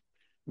Watchmen,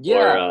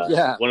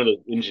 Yeah. one of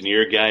those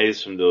engineer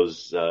guys from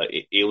those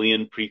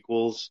Alien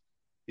prequels.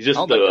 He's just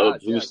Oh my a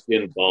gosh,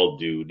 blue-skinned bald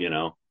dude, you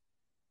know.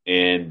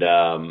 And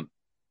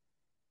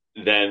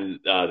then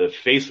the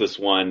Faceless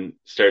One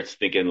starts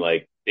thinking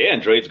like, the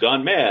android's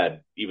gone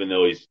mad, even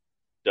though he's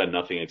done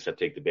nothing except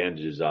take the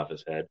bandages off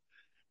his head,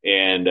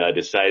 and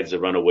decides to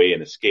run away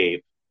and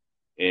escape.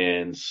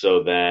 And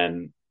so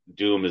then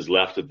Doom is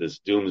left with this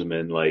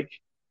Doomsman, like,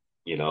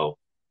 you know,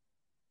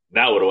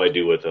 now what do I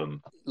do with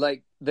him?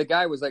 Like the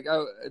guy was like,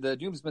 oh, the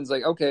Doomsman's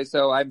like, okay,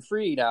 so I'm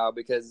free now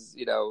because,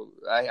 you know,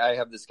 I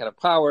have this kind of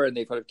power, and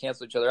they kind of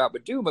cancel each other out.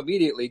 But Doom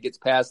immediately gets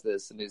past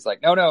this, and he's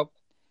like, no,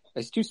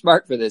 he's too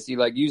smart for this. He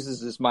like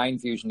uses this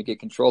mind fusion to get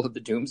control of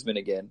the Doomsman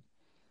again.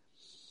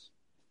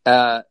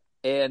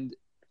 And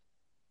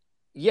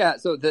yeah,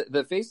 so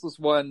the Faceless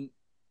One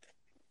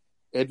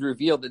had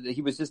revealed that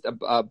he was just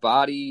a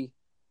body.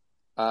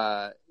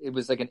 It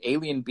was like an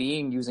alien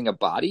being using a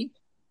body.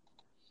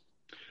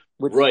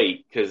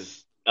 Right,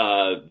 because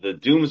the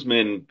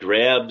Doomsman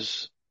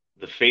grabs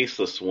the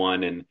Faceless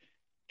One and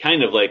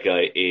kind of like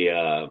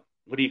a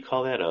what do you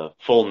call that? A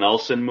full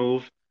Nelson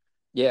move.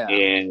 Yeah.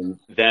 And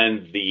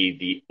then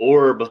the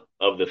orb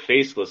of the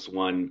Faceless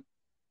One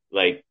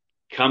like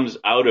comes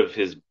out of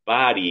his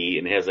body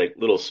and has like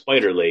little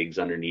spider legs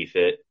underneath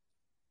it,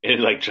 and it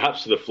like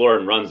drops to the floor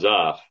and runs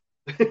off.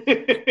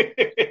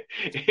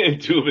 And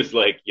Doom is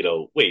like, you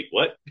know, wait,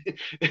 what?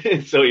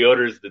 So he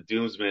orders the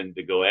Doomsman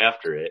to go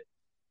after it.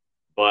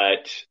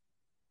 But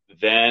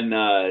then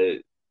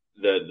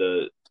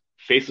the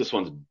Faceless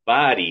One's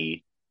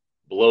body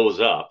blows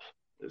up.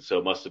 So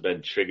it must have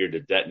been triggered to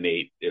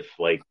detonate if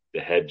like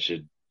the head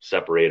should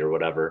separate or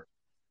whatever.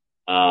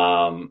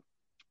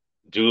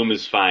 Doom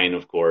is fine,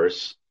 of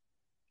course.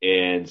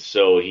 And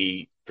so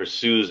he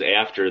pursues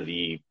after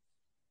the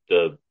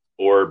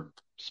orb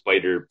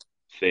spider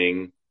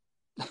thing.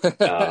 I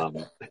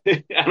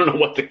don't know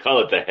what to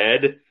call it, the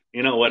head,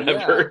 you know,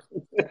 whatever.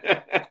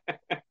 Yeah.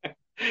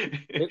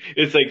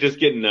 It's like just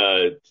getting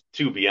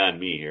too beyond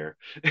me here.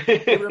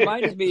 It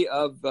reminds me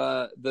of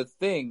The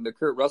Thing, the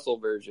Kurt Russell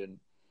version,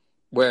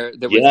 where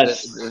there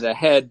was the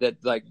head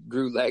that like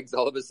grew legs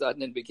all of a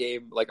sudden and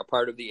became like a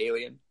part of the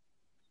alien.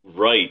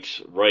 Right.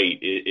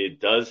 It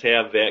does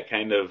have that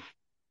kind of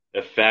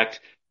effect.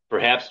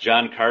 Perhaps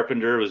John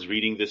Carpenter was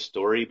reading this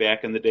story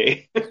back in the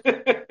day.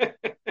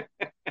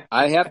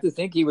 I have to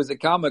think he was a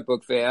comic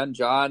book fan.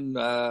 John,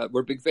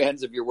 we're big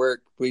fans of your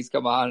work. Please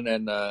come on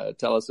and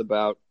tell us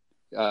about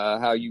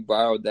how you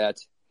borrowed that,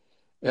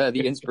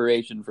 the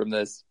inspiration from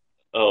this.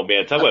 Oh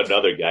man, talk about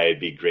another guy it'd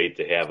be great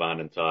to have on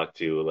and talk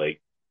to. Like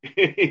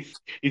he's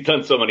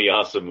done so many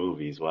awesome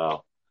movies.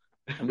 Wow.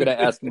 I'm gonna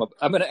ask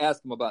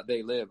him about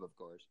They Live, of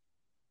course.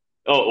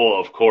 Oh, well,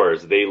 of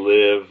course, They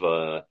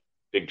Live.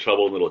 Big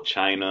Trouble in Little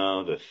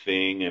China, The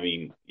Thing. I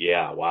mean,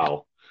 yeah,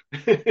 wow.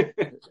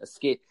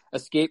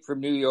 Escape from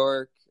New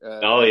York.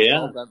 Oh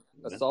yeah,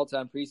 Assault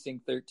on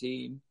Precinct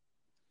 13.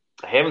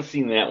 I haven't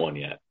seen that one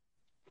yet.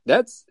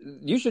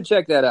 You should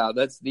check that out.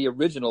 That's the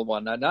original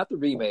one, not the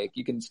remake.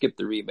 You can skip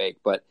the remake,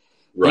 but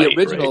the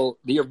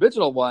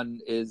original one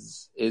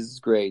is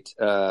great.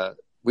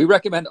 We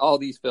recommend all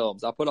these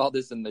films. I'll put all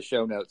this in the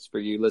show notes for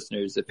you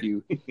listeners.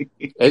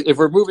 If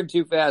we're moving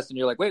too fast and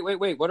you're like,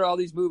 wait, what are all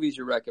these movies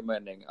you're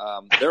recommending?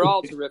 They're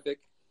all terrific.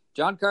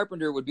 John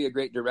Carpenter would be a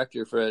great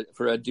director for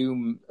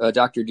a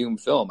Doctor Doom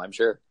film, I'm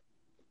sure.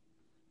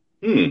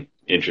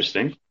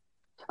 Interesting.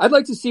 I'd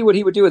like to see what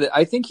he would do with it.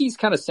 I think he's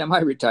kind of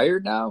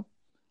semi-retired now.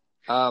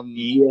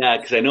 Yeah,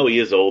 because I know he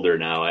is older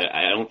now.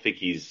 I don't think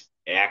he's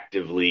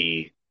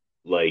actively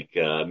like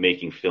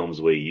making films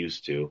the way he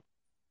used to.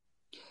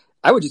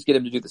 I would just get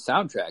him to do the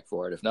soundtrack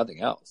for it, if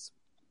nothing else.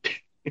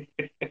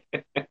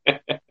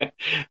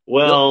 You'll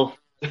Well,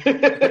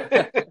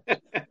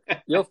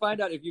 you'll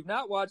find out if you've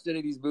not watched any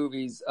of these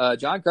movies.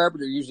 John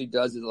Carpenter usually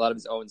does a lot of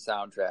his own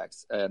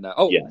soundtracks. And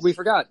we yes.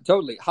 forgot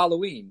totally.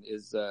 Halloween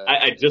is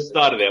I just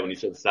thought of that when you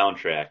said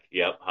soundtrack.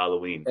 Yep,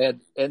 Halloween.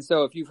 and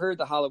so if you've heard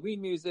the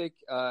Halloween music,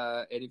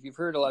 and if you've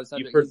heard a lot of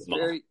You've soundtrack, heard them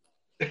all.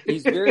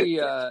 he's very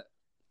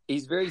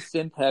he's very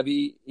synth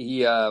heavy.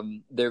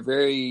 They're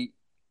very,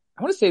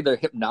 I want to say they're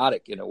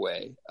hypnotic in a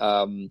way.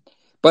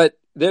 But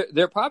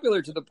they're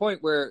popular to the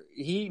point where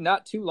he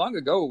not too long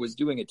ago was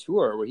doing a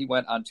tour where he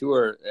went on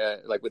tour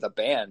like with a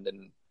band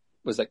and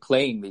was like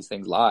playing these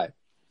things live.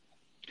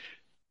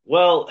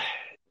 Well,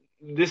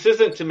 this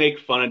isn't to make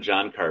fun of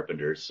John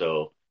Carpenter,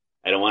 so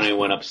I don't want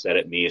anyone upset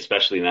at me,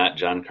 especially not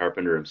John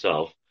Carpenter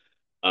himself.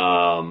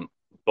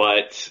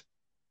 But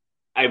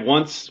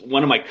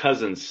one of my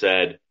cousins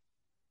said,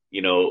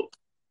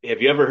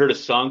 have you ever heard a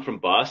song from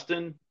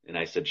Boston? And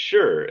I said,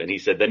 sure. And he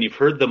said, then you've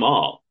heard them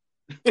all.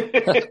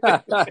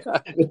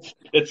 It's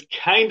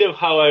kind of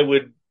how I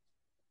would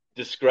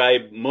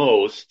describe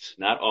most,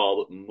 not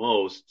all, but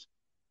most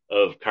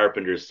of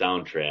Carpenter's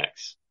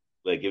soundtracks.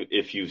 Like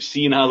if you've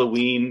seen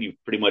Halloween,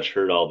 you've pretty much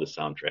heard all the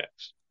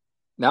soundtracks.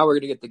 Now we're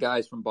going to get the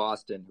guys from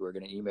Boston who are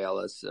going to email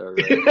us or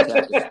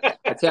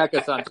attack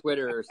us on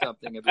Twitter or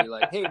something and be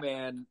like, hey,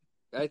 man,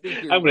 I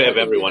think I'm going to have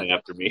everyone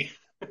after me.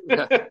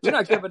 You're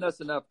not giving us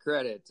enough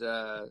credit.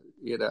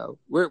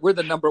 We're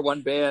the number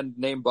one band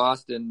named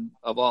Boston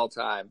of all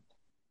time.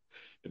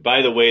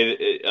 By the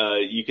way,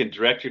 you can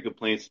direct your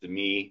complaints to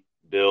me,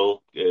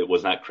 Bill. It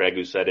was not Craig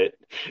who said it.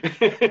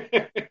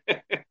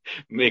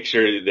 Make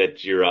sure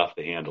that you're off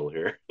the handle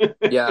here.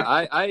 Yeah,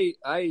 I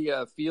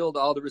field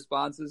all the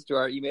responses to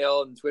our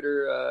email and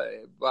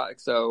Twitter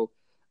box, so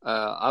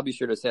I'll be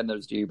sure to send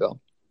those to you, Bill.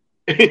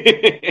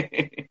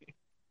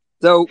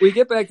 So we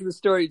get back to the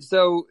story.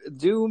 So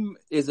Doom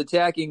is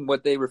attacking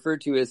what they refer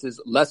to as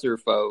his lesser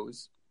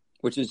foes,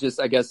 which is just,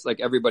 I guess, like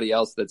everybody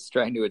else that's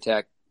trying to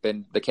attack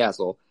in the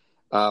castle.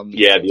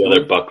 The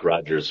other Buck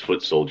Rogers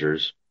foot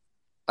soldiers.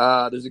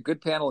 There's a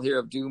good panel here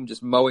of Doom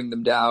just mowing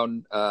them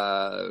down,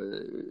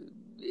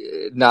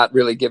 not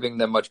really giving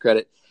them much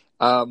credit.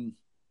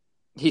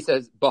 He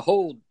says,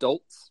 "Behold,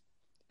 dolts,"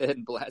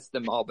 and blasts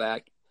them all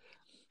back.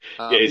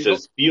 He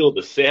says, "Feel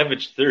the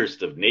savage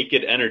thirst of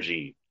naked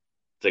energy."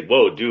 It's like,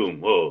 whoa,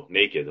 Doom, whoa,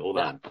 naked. Hold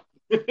on.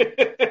 You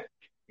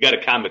got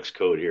a comics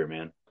code here,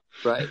 man.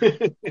 Right.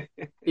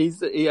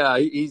 He's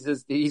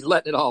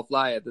letting it all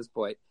fly at this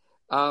point.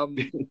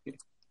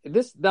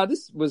 This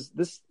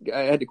I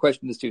had to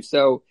question this too.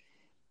 So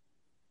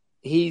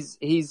he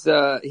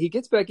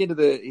gets back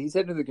he's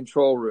heading to the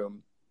control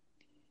room.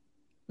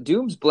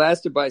 Doom's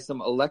blasted by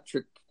some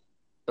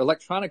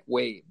electronic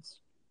waves.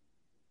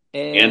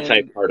 And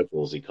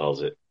antiparticles, he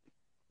calls it.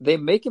 They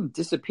make him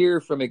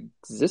disappear from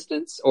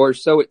existence, or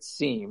so it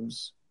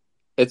seems.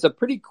 It's a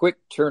pretty quick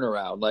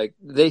turnaround. Like,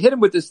 they hit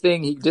him with this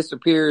thing, he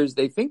disappears,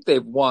 they think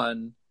they've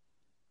won.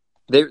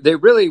 They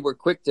really were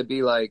quick to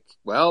be like,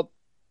 well,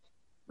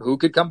 who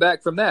could come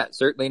back from that?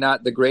 Certainly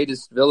not the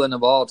greatest villain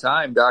of all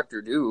time,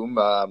 Dr. Doom.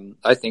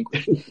 I think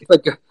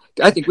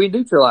we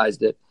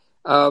neutralized it.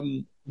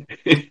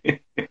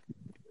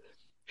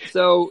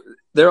 So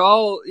they're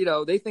all,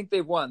 they think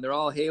they've won. They're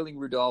all hailing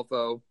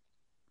Rudolfo.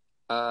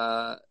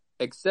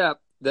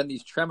 Except then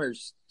these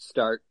tremors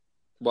start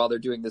while they're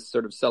doing this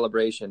sort of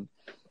celebration.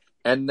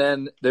 And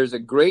then there's a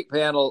great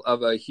panel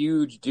of a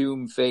huge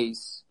Doom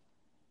face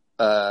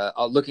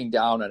looking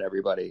down on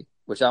everybody,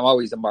 which I'm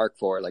always a mark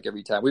for. Like,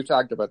 every time we've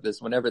talked about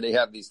this, whenever they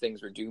have these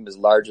things where Doom is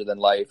larger than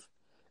life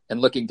and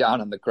looking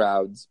down on the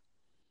crowds.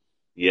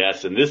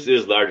 Yes, and this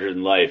is larger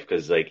than life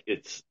because, like,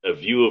 it's a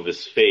view of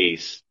his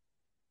face,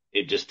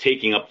 it just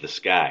taking up the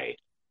sky,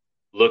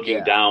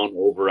 looking down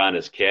over on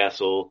his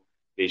castle.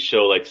 They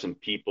show like some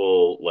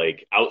people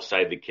like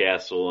outside the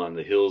castle on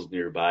the hills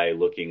nearby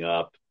looking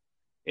up,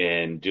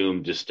 and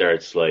Doom just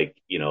starts like,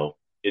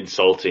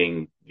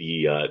 insulting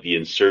the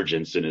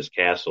insurgents in his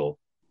castle.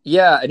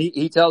 Yeah, and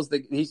he says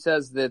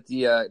that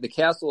the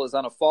castle is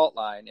on a fault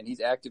line, and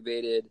he's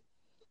activated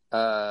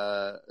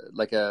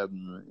like a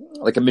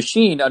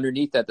machine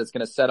underneath that's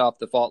going to set off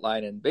the fault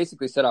line and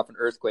basically set off an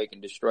earthquake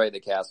and destroy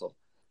the castle.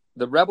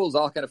 The rebels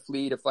all kind of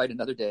flee to fight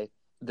another day.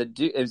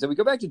 So we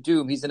go back to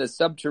Doom. He's in a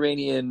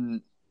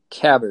subterranean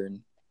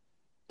cavern,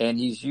 and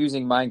he's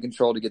using mind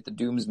control to get the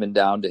Doomsmen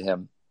down to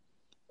him.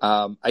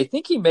 I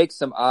think he makes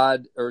some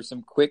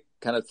quick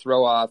kind of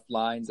throw off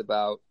lines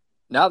about,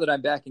 now that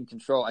I'm back in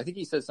control. I think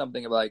he says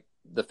something like,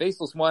 the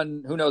faceless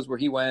one, who knows where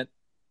he went,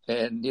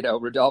 and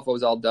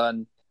Rodolfo's all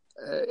done.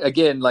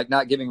 Again, like,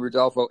 not giving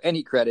Rodolfo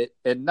any credit,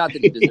 and not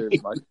that he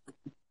deserves much.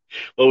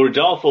 Well,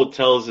 Rodolfo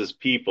tells his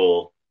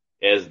people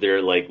as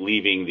they're like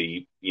leaving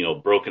the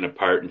broken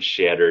apart and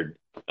shattered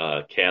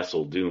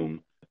Castle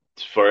Doom,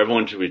 for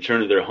everyone to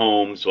return to their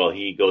homes while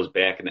he goes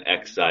back into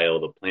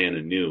exile to plan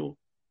anew.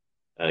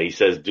 He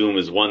says Doom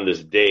has won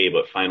this day,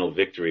 but final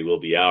victory will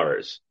be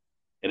ours.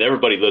 And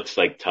everybody looks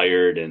like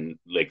tired, and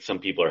like some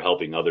people are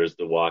helping others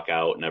to walk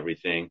out and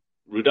everything.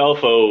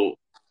 Rodolfo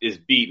is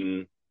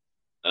beaten.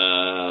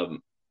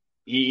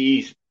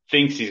 He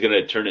thinks he's going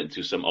to turn it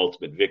into some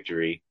ultimate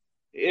victory.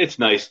 It's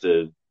nice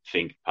to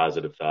think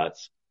positive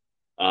thoughts.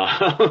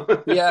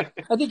 Yeah,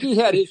 I think he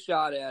had his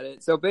shot at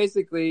it. So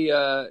basically,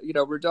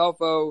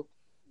 Rodolfo,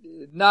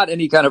 not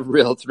any kind of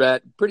real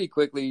threat, pretty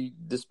quickly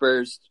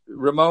dispersed.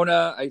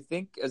 Ramona, I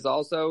think, is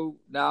also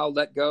now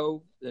let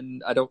go,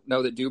 and I don't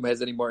know that Doom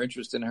has any more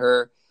interest in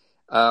her.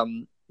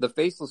 The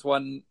Faceless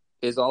One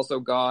is also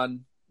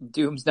gone.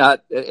 Doom's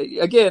not,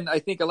 again, I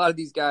think a lot of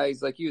these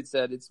guys, like you had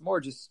said, it's more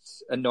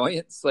just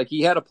annoyance. Like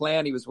he had a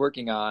plan he was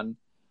working on,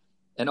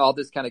 and all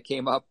this kind of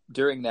came up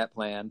during that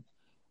plan.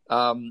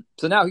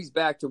 So now he's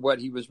back to what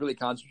he was really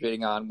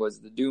concentrating on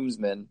was the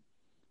Doomsman.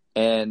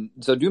 And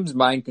so Doom's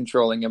mind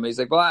controlling him. He's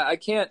like, well, I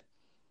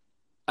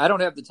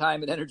don't have the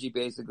time and energy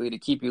basically to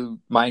keep you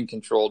mind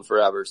controlled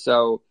forever.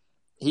 So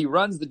he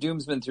runs the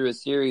Doomsman through a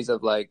series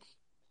of like,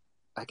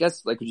 I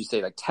guess, like, would you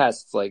say like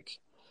tests? Like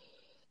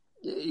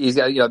he's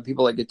got,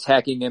 people like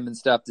attacking him and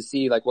stuff to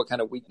see like what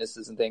kind of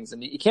weaknesses and things.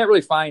 And he can't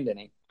really find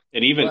any.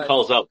 And even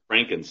calls out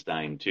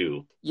Frankenstein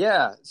too.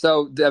 Yeah.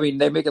 So, I mean,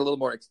 they make it a little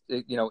more,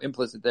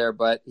 implicit there,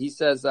 but he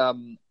says,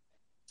 so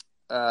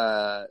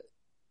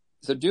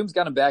Doom's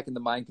got him back in the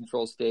mind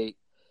control state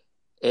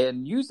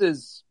and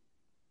uses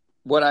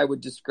what I would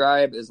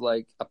describe as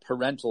like a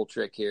parental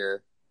trick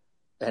here.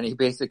 And he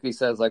basically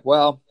says like,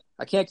 well,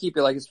 I can't keep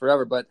you like this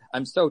forever, but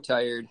I'm so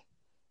tired.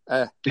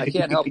 I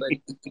can't help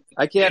it.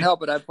 I can't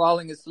help it. I'm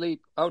falling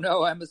asleep. Oh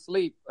no, I'm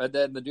asleep. And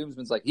then the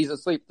Doomsman's like, he's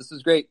asleep. This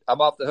is great. I'm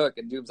off the hook.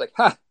 And Doom's like,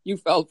 ha, you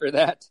fell for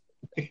that.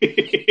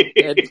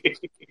 And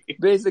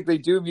basically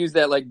Doom used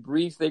that like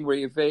brief thing where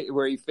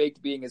he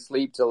faked being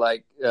asleep to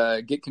like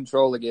get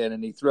control again.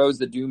 And he throws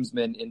the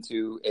Doomsman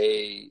into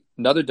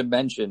another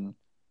dimension.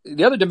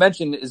 The other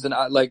dimension is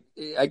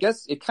I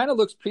guess it kind of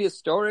looks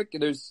prehistoric.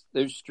 There's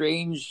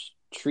strange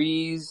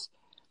trees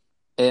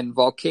and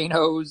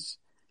volcanoes.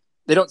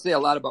 They don't say a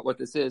lot about what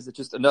this is. It's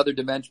just another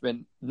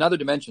dimension.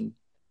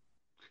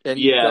 And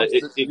yeah,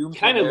 it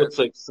kind of looks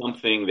like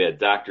something that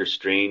Doctor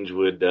Strange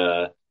would,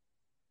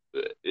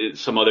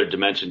 some other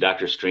dimension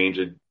Doctor Strange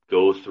would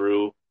go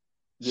through.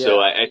 Yeah.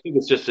 So I think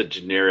it's just a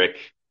generic,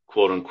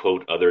 quote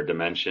unquote, other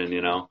dimension,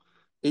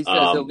 He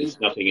says it's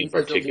nothing in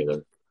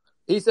particular.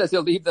 He says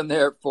he'll leave them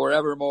there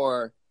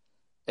forevermore.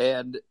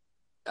 And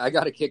I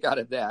got a kick out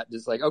of that.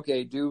 Just like,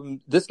 okay,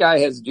 Doom, this guy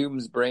has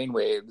Doom's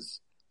brainwaves.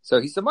 So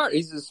he's smart.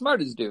 He's as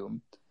smart as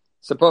Doom,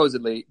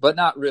 supposedly, but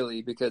not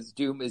really, because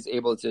Doom is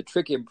able to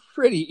trick him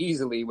pretty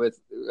easily with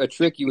a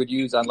trick you would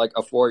use on like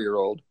a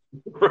 4-year-old.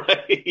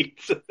 Right.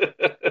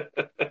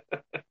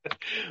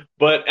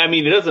 But I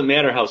mean, it doesn't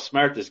matter how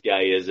smart this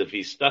guy is. If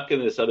he's stuck in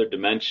this other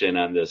dimension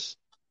on this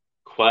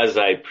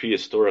quasi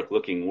prehistoric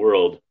looking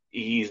world,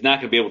 he's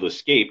not going to be able to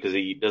escape because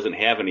he doesn't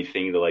have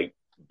anything to like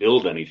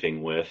build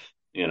anything with,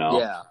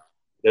 Yeah.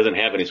 Doesn't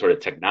have any sort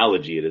of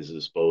technology at his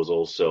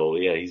disposal. So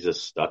yeah, he's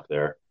just stuck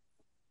there.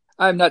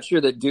 I'm not sure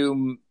that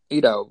Doom,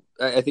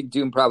 I think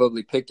Doom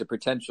probably picked a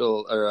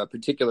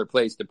particular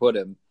place to put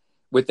him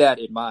with that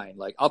in mind.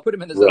 Like, I'll put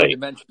him in this other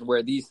dimension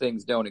where these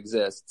things don't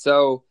exist.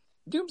 So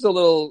Doom's a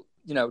little,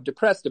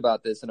 depressed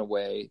about this in a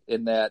way,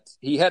 in that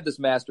he had this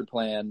master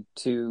plan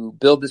to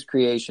build this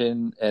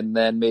creation and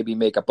then maybe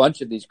make a bunch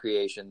of these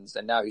creations.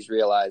 And now he's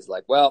realized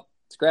like, well,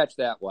 scratch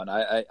that one.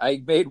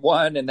 I made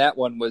one and that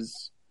one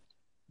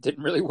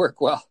didn't really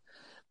work well.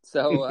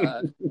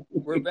 So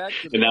we're back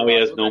to and now he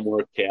has no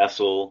more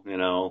castle,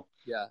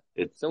 Yeah.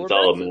 It's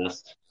all a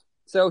mess.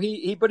 So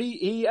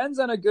he ends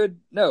on a good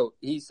note.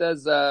 He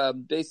says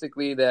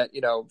basically that,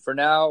 for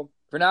now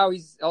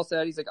he's all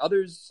set. He's like,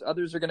 others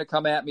are going to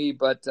come at me,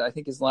 but I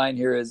think his line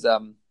here is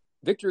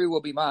victory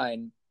will be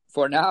mine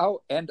for now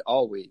and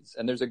always.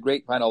 And there's a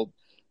great final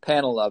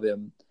panel of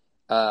him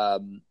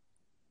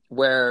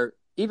where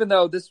even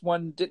though this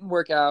one didn't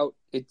work out,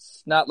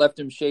 it's not left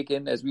him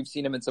shaken, as we've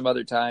seen him in some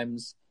other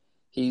times.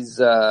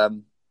 He's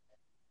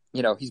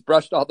he's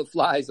brushed all the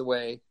flies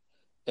away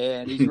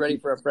and he's ready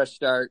for a fresh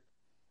start,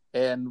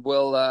 and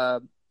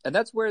and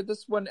that's where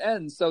this one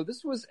ends. So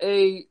this was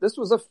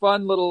a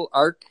fun little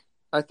arc,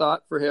 I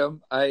thought, for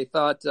him. I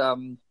thought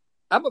I'm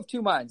of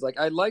two minds. Like,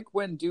 I like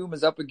when Doom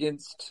is up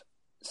against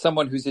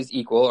someone who's his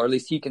equal, or at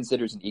least he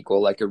considers an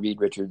equal, like a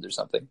Reed Richards or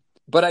something.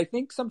 But I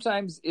think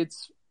sometimes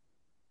it's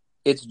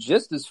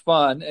just as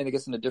fun, and I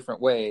guess in a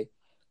different way,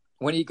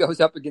 when he goes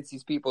up against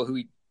these people who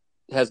he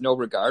has no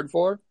regard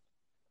for.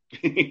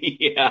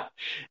 Yeah.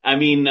 I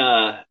mean,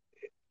 I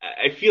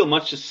feel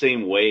much the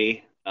same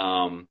way.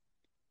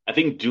 I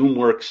think Doom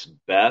works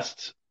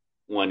best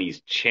when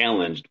he's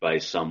challenged by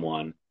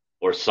someone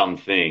or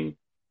something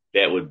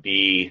that would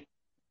be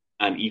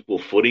on equal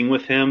footing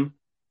with him,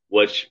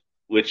 which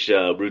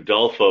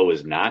Rodolfo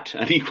is not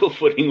on equal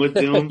footing with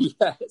Doom.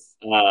 Yes.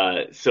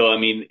 So, I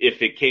mean,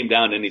 if it came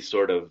down to any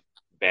sort of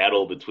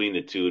battle between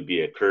the two, it'd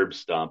be a curb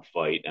stomp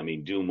fight. I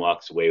mean, Doom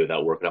walks away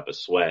without working up a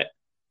sweat.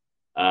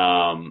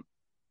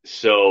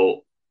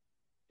 So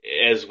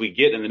as we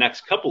get in the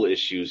next couple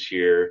issues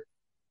here,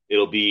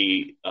 it'll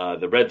be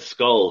the Red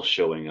Skull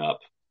showing up,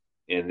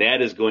 and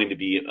that is going to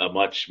be a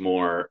much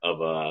more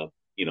of a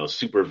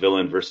super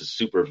villain versus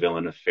super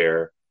villain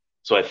affair.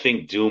 So I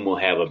think Doom will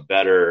have a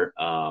better,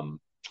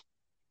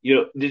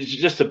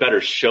 just a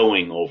better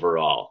showing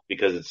overall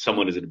because it's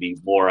someone who's going to be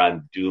more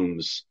on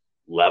Doom's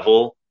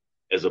level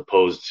as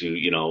opposed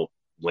to,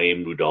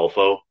 lame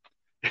Rudolfo.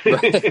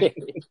 Right.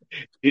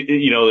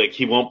 Like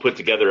he won't put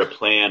together a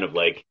plan of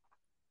like,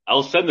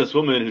 I'll send this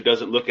woman who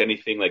doesn't look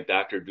anything like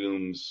Dr.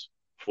 Doom's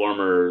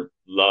former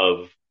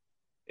love,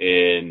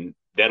 and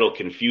that'll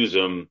confuse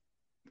him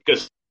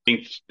because he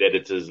thinks that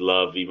it's his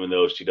love, even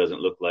though she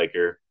doesn't look like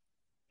her.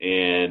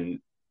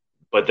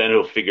 But then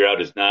he'll figure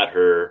out it's not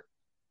her.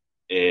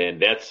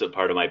 And that's a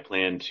part of my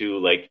plan too.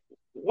 Like,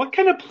 what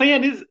kind of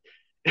plan is,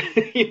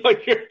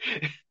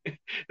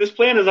 this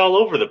plan is all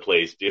over the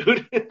place,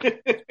 dude.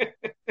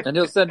 And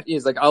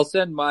I'll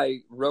send my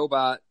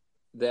robot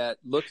that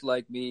looked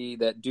like me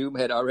that Doom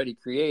had already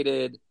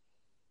created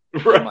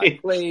in my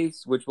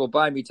place, which will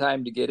buy me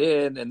time to get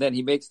in. And then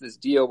he makes this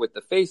deal with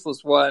the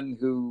faceless one,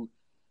 who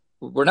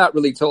we're not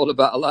really told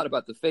a lot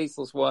about the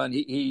faceless one.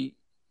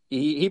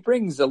 He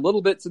brings a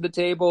little bit to the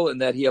table, in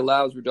that he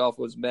allows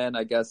Rodolfo's men,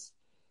 I guess,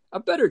 a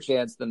better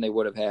chance than they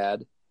would have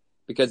had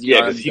because he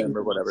arms them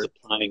or whatever,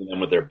 supplying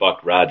them with their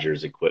Buck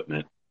Rogers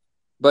equipment.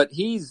 But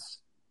he's,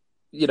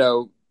 he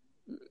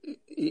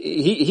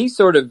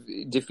sort of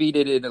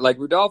defeated it. Like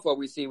Rodolfo,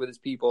 we see with his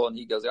people, and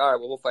he goes, all right,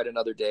 well, we'll fight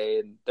another day,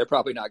 and they're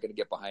probably not going to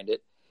get behind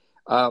it.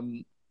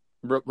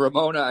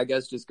 Ramona, I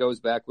guess, just goes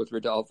back with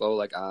Rodolfo,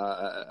 like,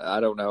 I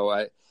don't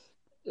know.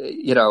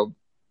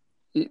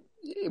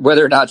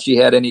 Whether or not she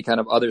had any kind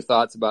of other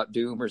thoughts about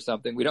Doom or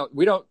something. We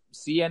don't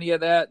see any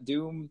of that.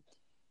 Doom,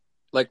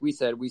 like we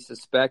said, we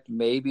suspect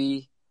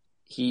maybe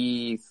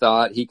he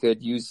thought he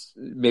could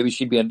maybe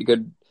she'd be a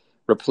good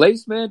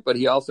replacement, but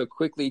he also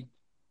quickly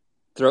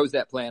throws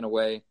that plan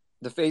away.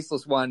 The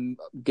faceless one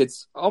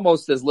gets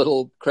almost as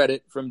little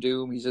credit from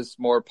Doom. He's just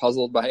more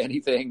puzzled by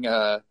anything.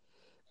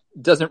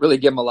 Doesn't really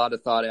give him a lot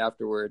of thought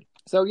afterward.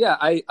 So yeah,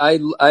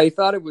 I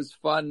thought it was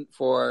fun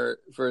for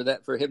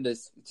him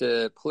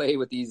to play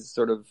with these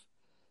sort of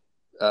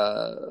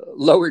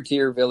lower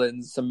tier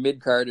villains, some mid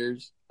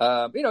carders.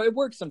 It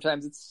works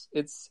sometimes.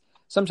 It's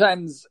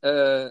sometimes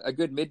a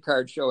good mid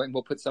card showing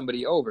will put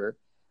somebody over.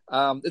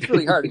 It's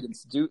really hard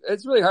against Doom.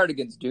 It's really hard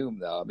against Doom,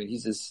 though. I mean,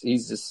 he's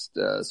just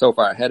so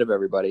far ahead of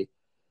everybody.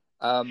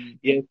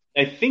 Yeah,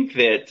 I think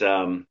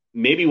that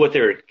maybe what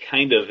they're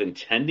kind of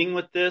intending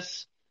with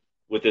this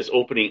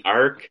opening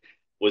arc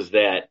was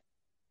that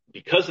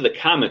because of the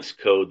comics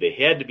code, they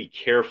had to be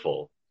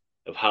careful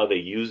of how they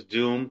used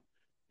Doom.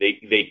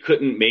 They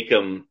couldn't make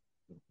him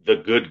the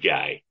good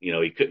guy.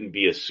 He couldn't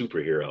be a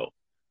superhero.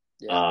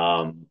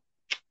 Yeah.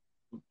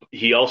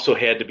 He also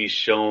had to be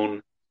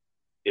shown,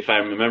 if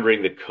I'm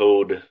remembering the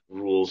code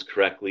rules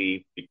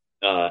correctly,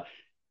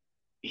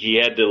 he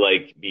had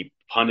to be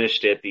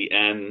punished at the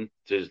end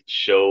to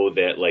show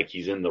that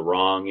he's in the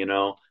wrong,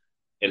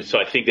 And so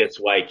I think that's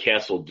why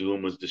Castle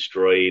Doom was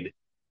destroyed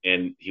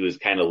and he was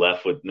kind of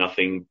left with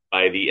nothing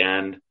by the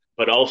end.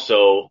 But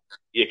also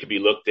it could be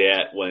looked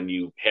at when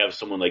you have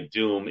someone like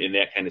Doom in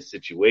that kind of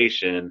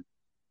situation,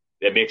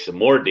 that makes him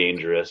more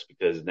dangerous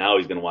because now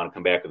he's going to want to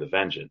come back with a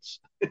vengeance.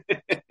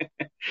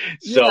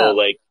 So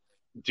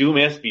Doom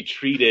has to be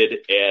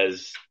treated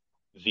as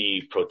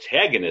the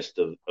protagonist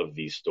of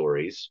these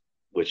stories,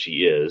 which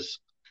he is,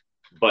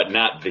 but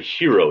not the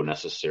hero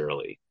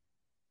necessarily.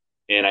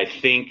 And I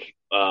think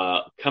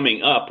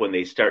coming up, when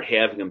they start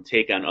having him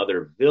take on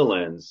other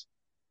villains,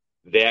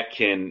 that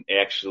can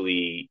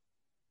actually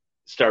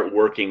start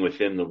working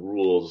within the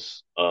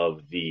rules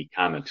of the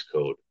comics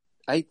code.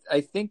 I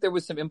think there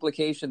was some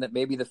implication that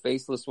maybe the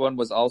faceless one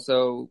was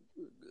also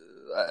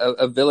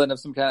a villain of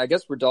some kind. I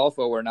guess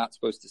Rodolfo we're not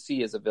supposed to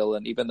see as a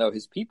villain, even though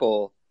his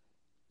people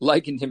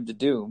likened him to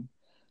Doom.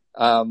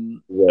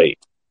 Right.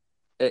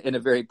 In a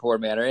very poor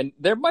manner. And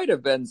there might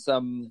have been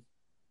some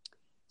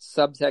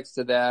subtext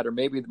to that, or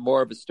maybe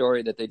more of a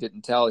story that they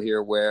didn't tell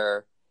here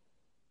where,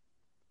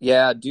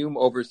 Doom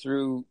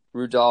overthrew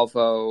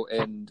Rodolfo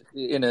and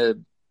in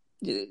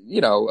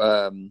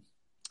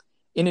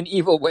an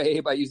evil way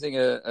by using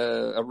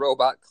a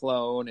robot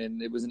clone,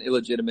 and it was an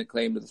illegitimate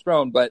claim to the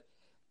throne. But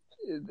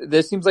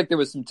there seems like there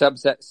was some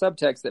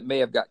subtext that may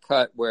have got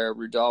cut where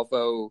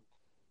Rodolfo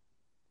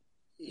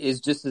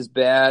is just as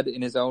bad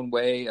in his own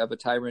way of a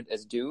tyrant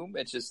as Doom.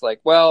 It's just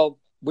like, well,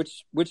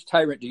 which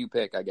tyrant do you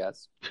pick, I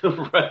guess?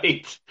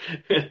 Right.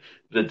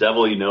 The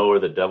devil you know or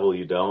the devil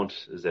you don't.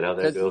 Is that how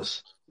that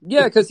goes?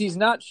 Yeah, because he's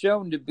not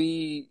shown to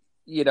be,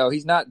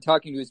 he's not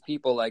talking to his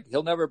people like,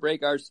 he'll never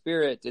break our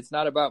spirit. It's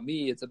not about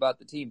me. It's about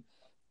the team.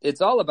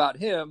 It's all about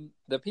him.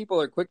 The people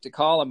are quick to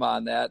call him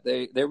on that.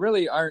 They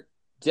really aren't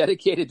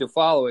dedicated to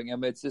following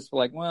him. It's just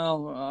like,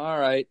 well, all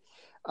right.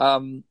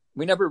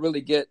 We never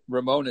really get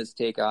Ramona's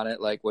take on it.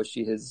 Like, was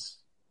she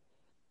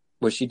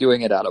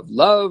doing it out of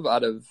love,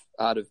 out of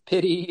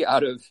pity,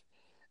 out of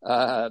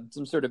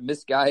some sort of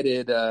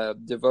misguided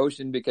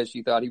devotion because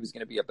she thought he was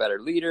going to be a better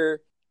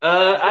leader?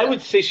 I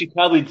would say she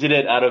probably did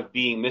it out of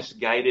being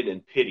misguided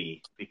and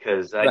pity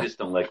because I just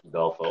don't like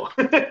Rodolfo.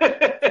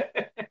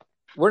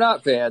 We're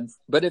not fans,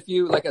 but if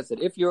you, like I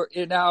said, if you're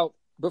now,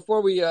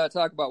 before we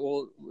talk about,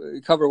 we'll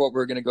cover what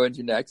we're going to go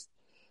into next.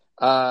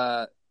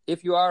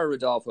 If you are a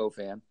Rodolfo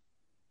fan,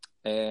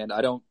 and I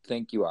don't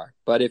think you are,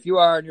 but if you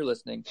are and you're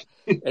listening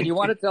and you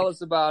want to tell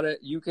us about it,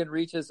 you can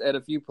reach us at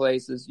a few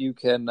places. You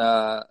can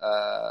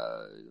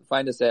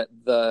find us at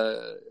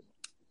the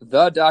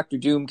Dr.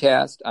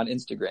 Doomcast on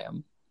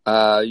Instagram.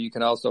 You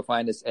can also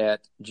find us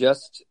at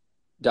just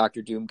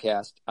Dr.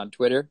 Doomcast on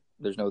Twitter.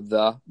 There's no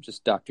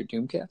just Dr.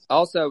 Doomcast.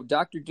 Also,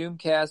 Dr.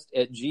 Doomcast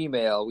at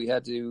Gmail. We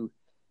had to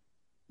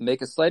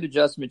make a slight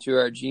adjustment to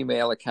our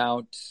Gmail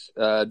account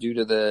due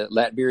to the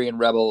Latvian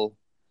rebel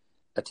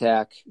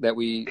attack that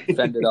we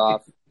fended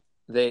off.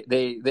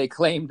 They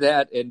claimed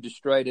that and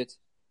destroyed it,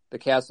 the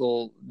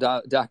Castle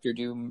Dr.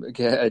 Doom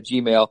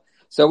Gmail.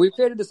 So we've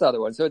created this other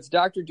one. So it's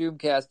Dr.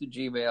 Doomcast at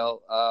Gmail.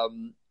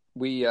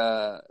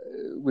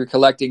 We're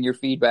collecting your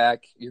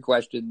feedback, your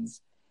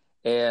questions,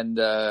 and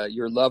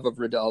your love of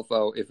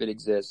Rodolfo, if it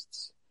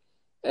exists.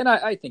 And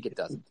I think it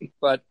doesn't.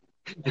 But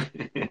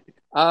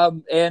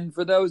and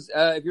for those,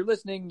 if you're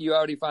listening, you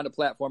already found a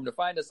platform to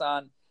find us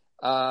on.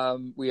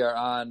 We are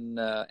on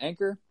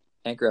Anchor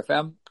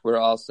FM. We're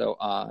also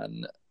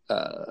on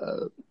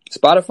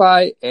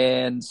Spotify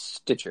and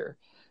Stitcher.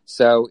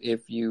 So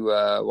if you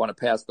want to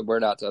pass the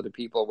word out to other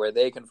people where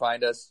they can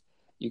find us,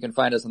 you can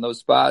find us on those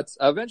spots.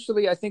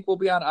 Eventually, I think we'll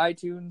be on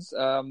iTunes.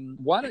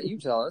 Why don't you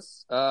tell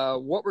us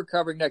what we're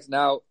covering next?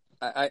 Now,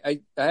 I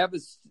have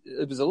this.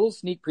 It was a little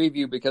sneak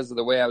preview because of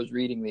the way I was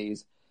reading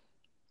these,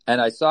 and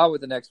I saw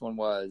what the next one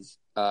was.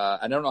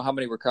 I don't know how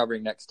many we're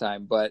covering next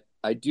time, but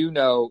I do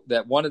know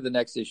that one of the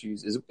next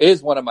issues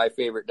is one of my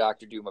favorite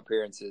Doctor Doom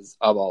appearances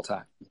of all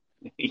time.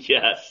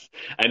 Yes,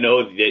 I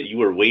know that you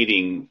were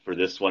waiting for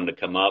this one to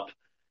come up.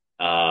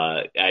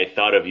 I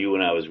thought of you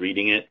when I was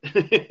reading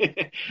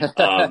it.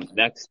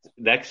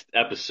 Next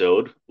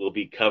episode, we'll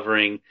be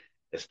covering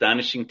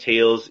Astonishing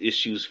Tales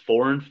issues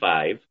 4 and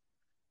 5,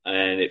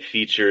 and it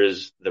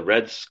features the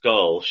Red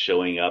Skull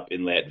showing up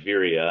in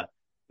Latveria,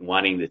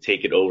 wanting to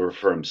take it over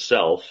for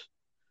himself.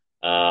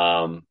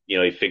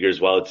 He figures,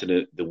 well, it's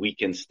in the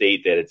weakened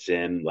state that it's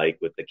in, like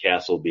with the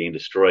castle being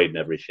destroyed and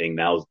everything.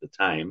 Now's the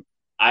time.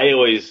 I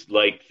always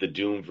liked the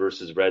Doom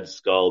versus Red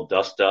Skull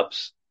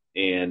dust-ups,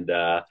 and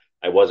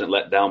I wasn't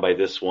let down by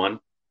this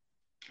one.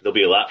 There'll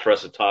be a lot for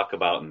us to talk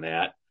about in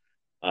that,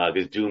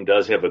 because Doom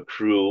does have a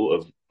crew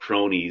of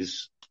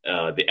cronies,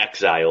 the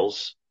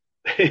Exiles.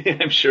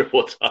 I'm sure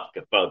we'll talk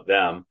about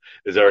them.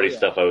 There's already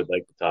stuff I would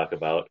like to talk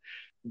about.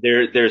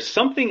 There's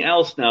something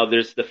else now.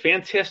 There's the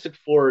Fantastic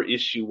Four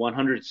issue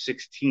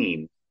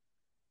 116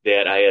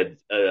 that I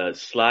had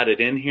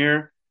slotted in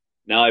here.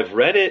 Now I've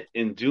read it,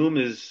 and Doom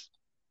is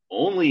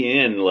only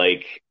in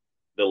like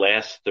the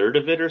last third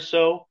of it or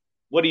so.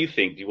 What do you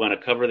think? Do you want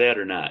to cover that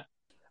or not?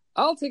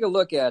 I'll take a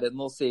look at it and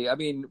we'll see. I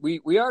mean,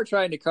 we are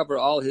trying to cover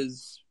all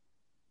his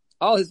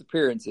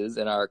appearances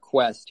in our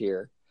quest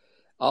here,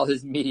 all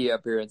his media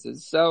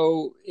appearances.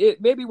 So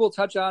maybe we'll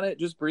touch on it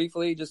just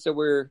briefly, just so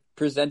we're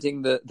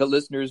presenting the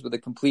listeners with a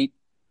complete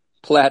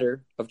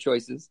platter of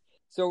choices.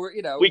 So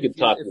we can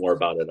talk more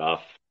about it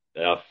off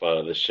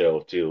the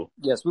show too.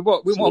 Yes, we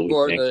won't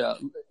bore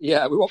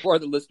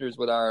the listeners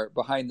with our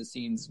behind the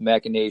scenes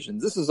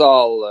machinations. This is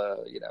all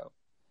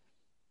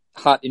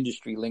hot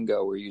industry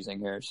lingo we're using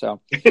here. So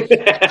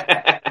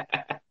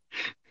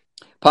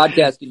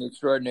podcasting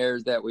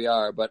extraordinaires that we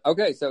are. But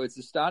okay, so it's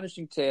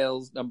Astonishing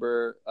Tales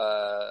number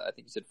I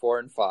think you said 4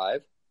 and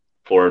 5.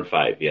 4 and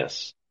 5,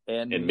 yes.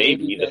 And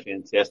maybe the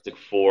Fantastic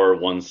Four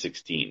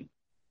 116.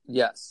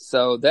 Yes.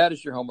 So that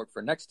is your homework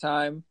for next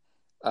time.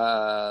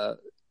 In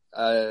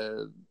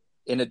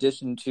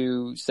addition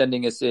to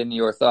sending us in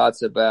your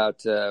thoughts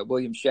about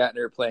William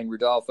Shatner playing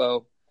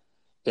Rodolfo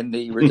in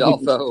the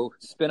Rodolfo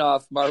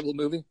spin-off Marvel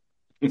movie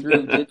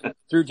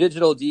through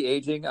digital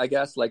de-aging, I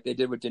guess, like they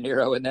did with De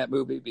Niro in that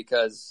movie,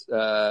 because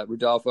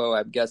Rodolfo,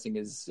 I'm guessing,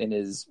 is in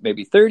his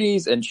maybe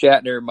 30s, and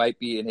Shatner might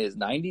be in his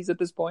 90s at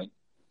this point.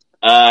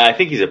 I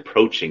think he's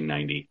approaching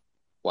 90.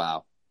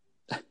 Wow.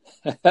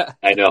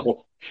 I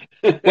know.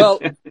 Well,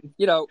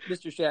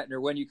 Mr.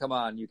 Shatner, when you come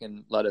on, you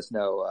can let us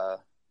know.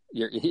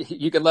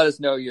 You can let us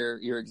know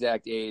your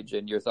exact age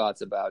and your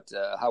thoughts about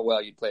how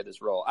well you'd play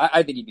this role.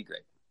 I think he'd be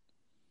great.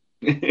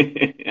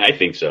 I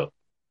think so.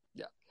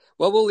 Yeah.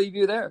 Well, we'll leave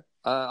you there.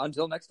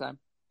 Until next time.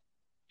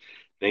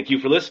 Thank you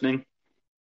for listening.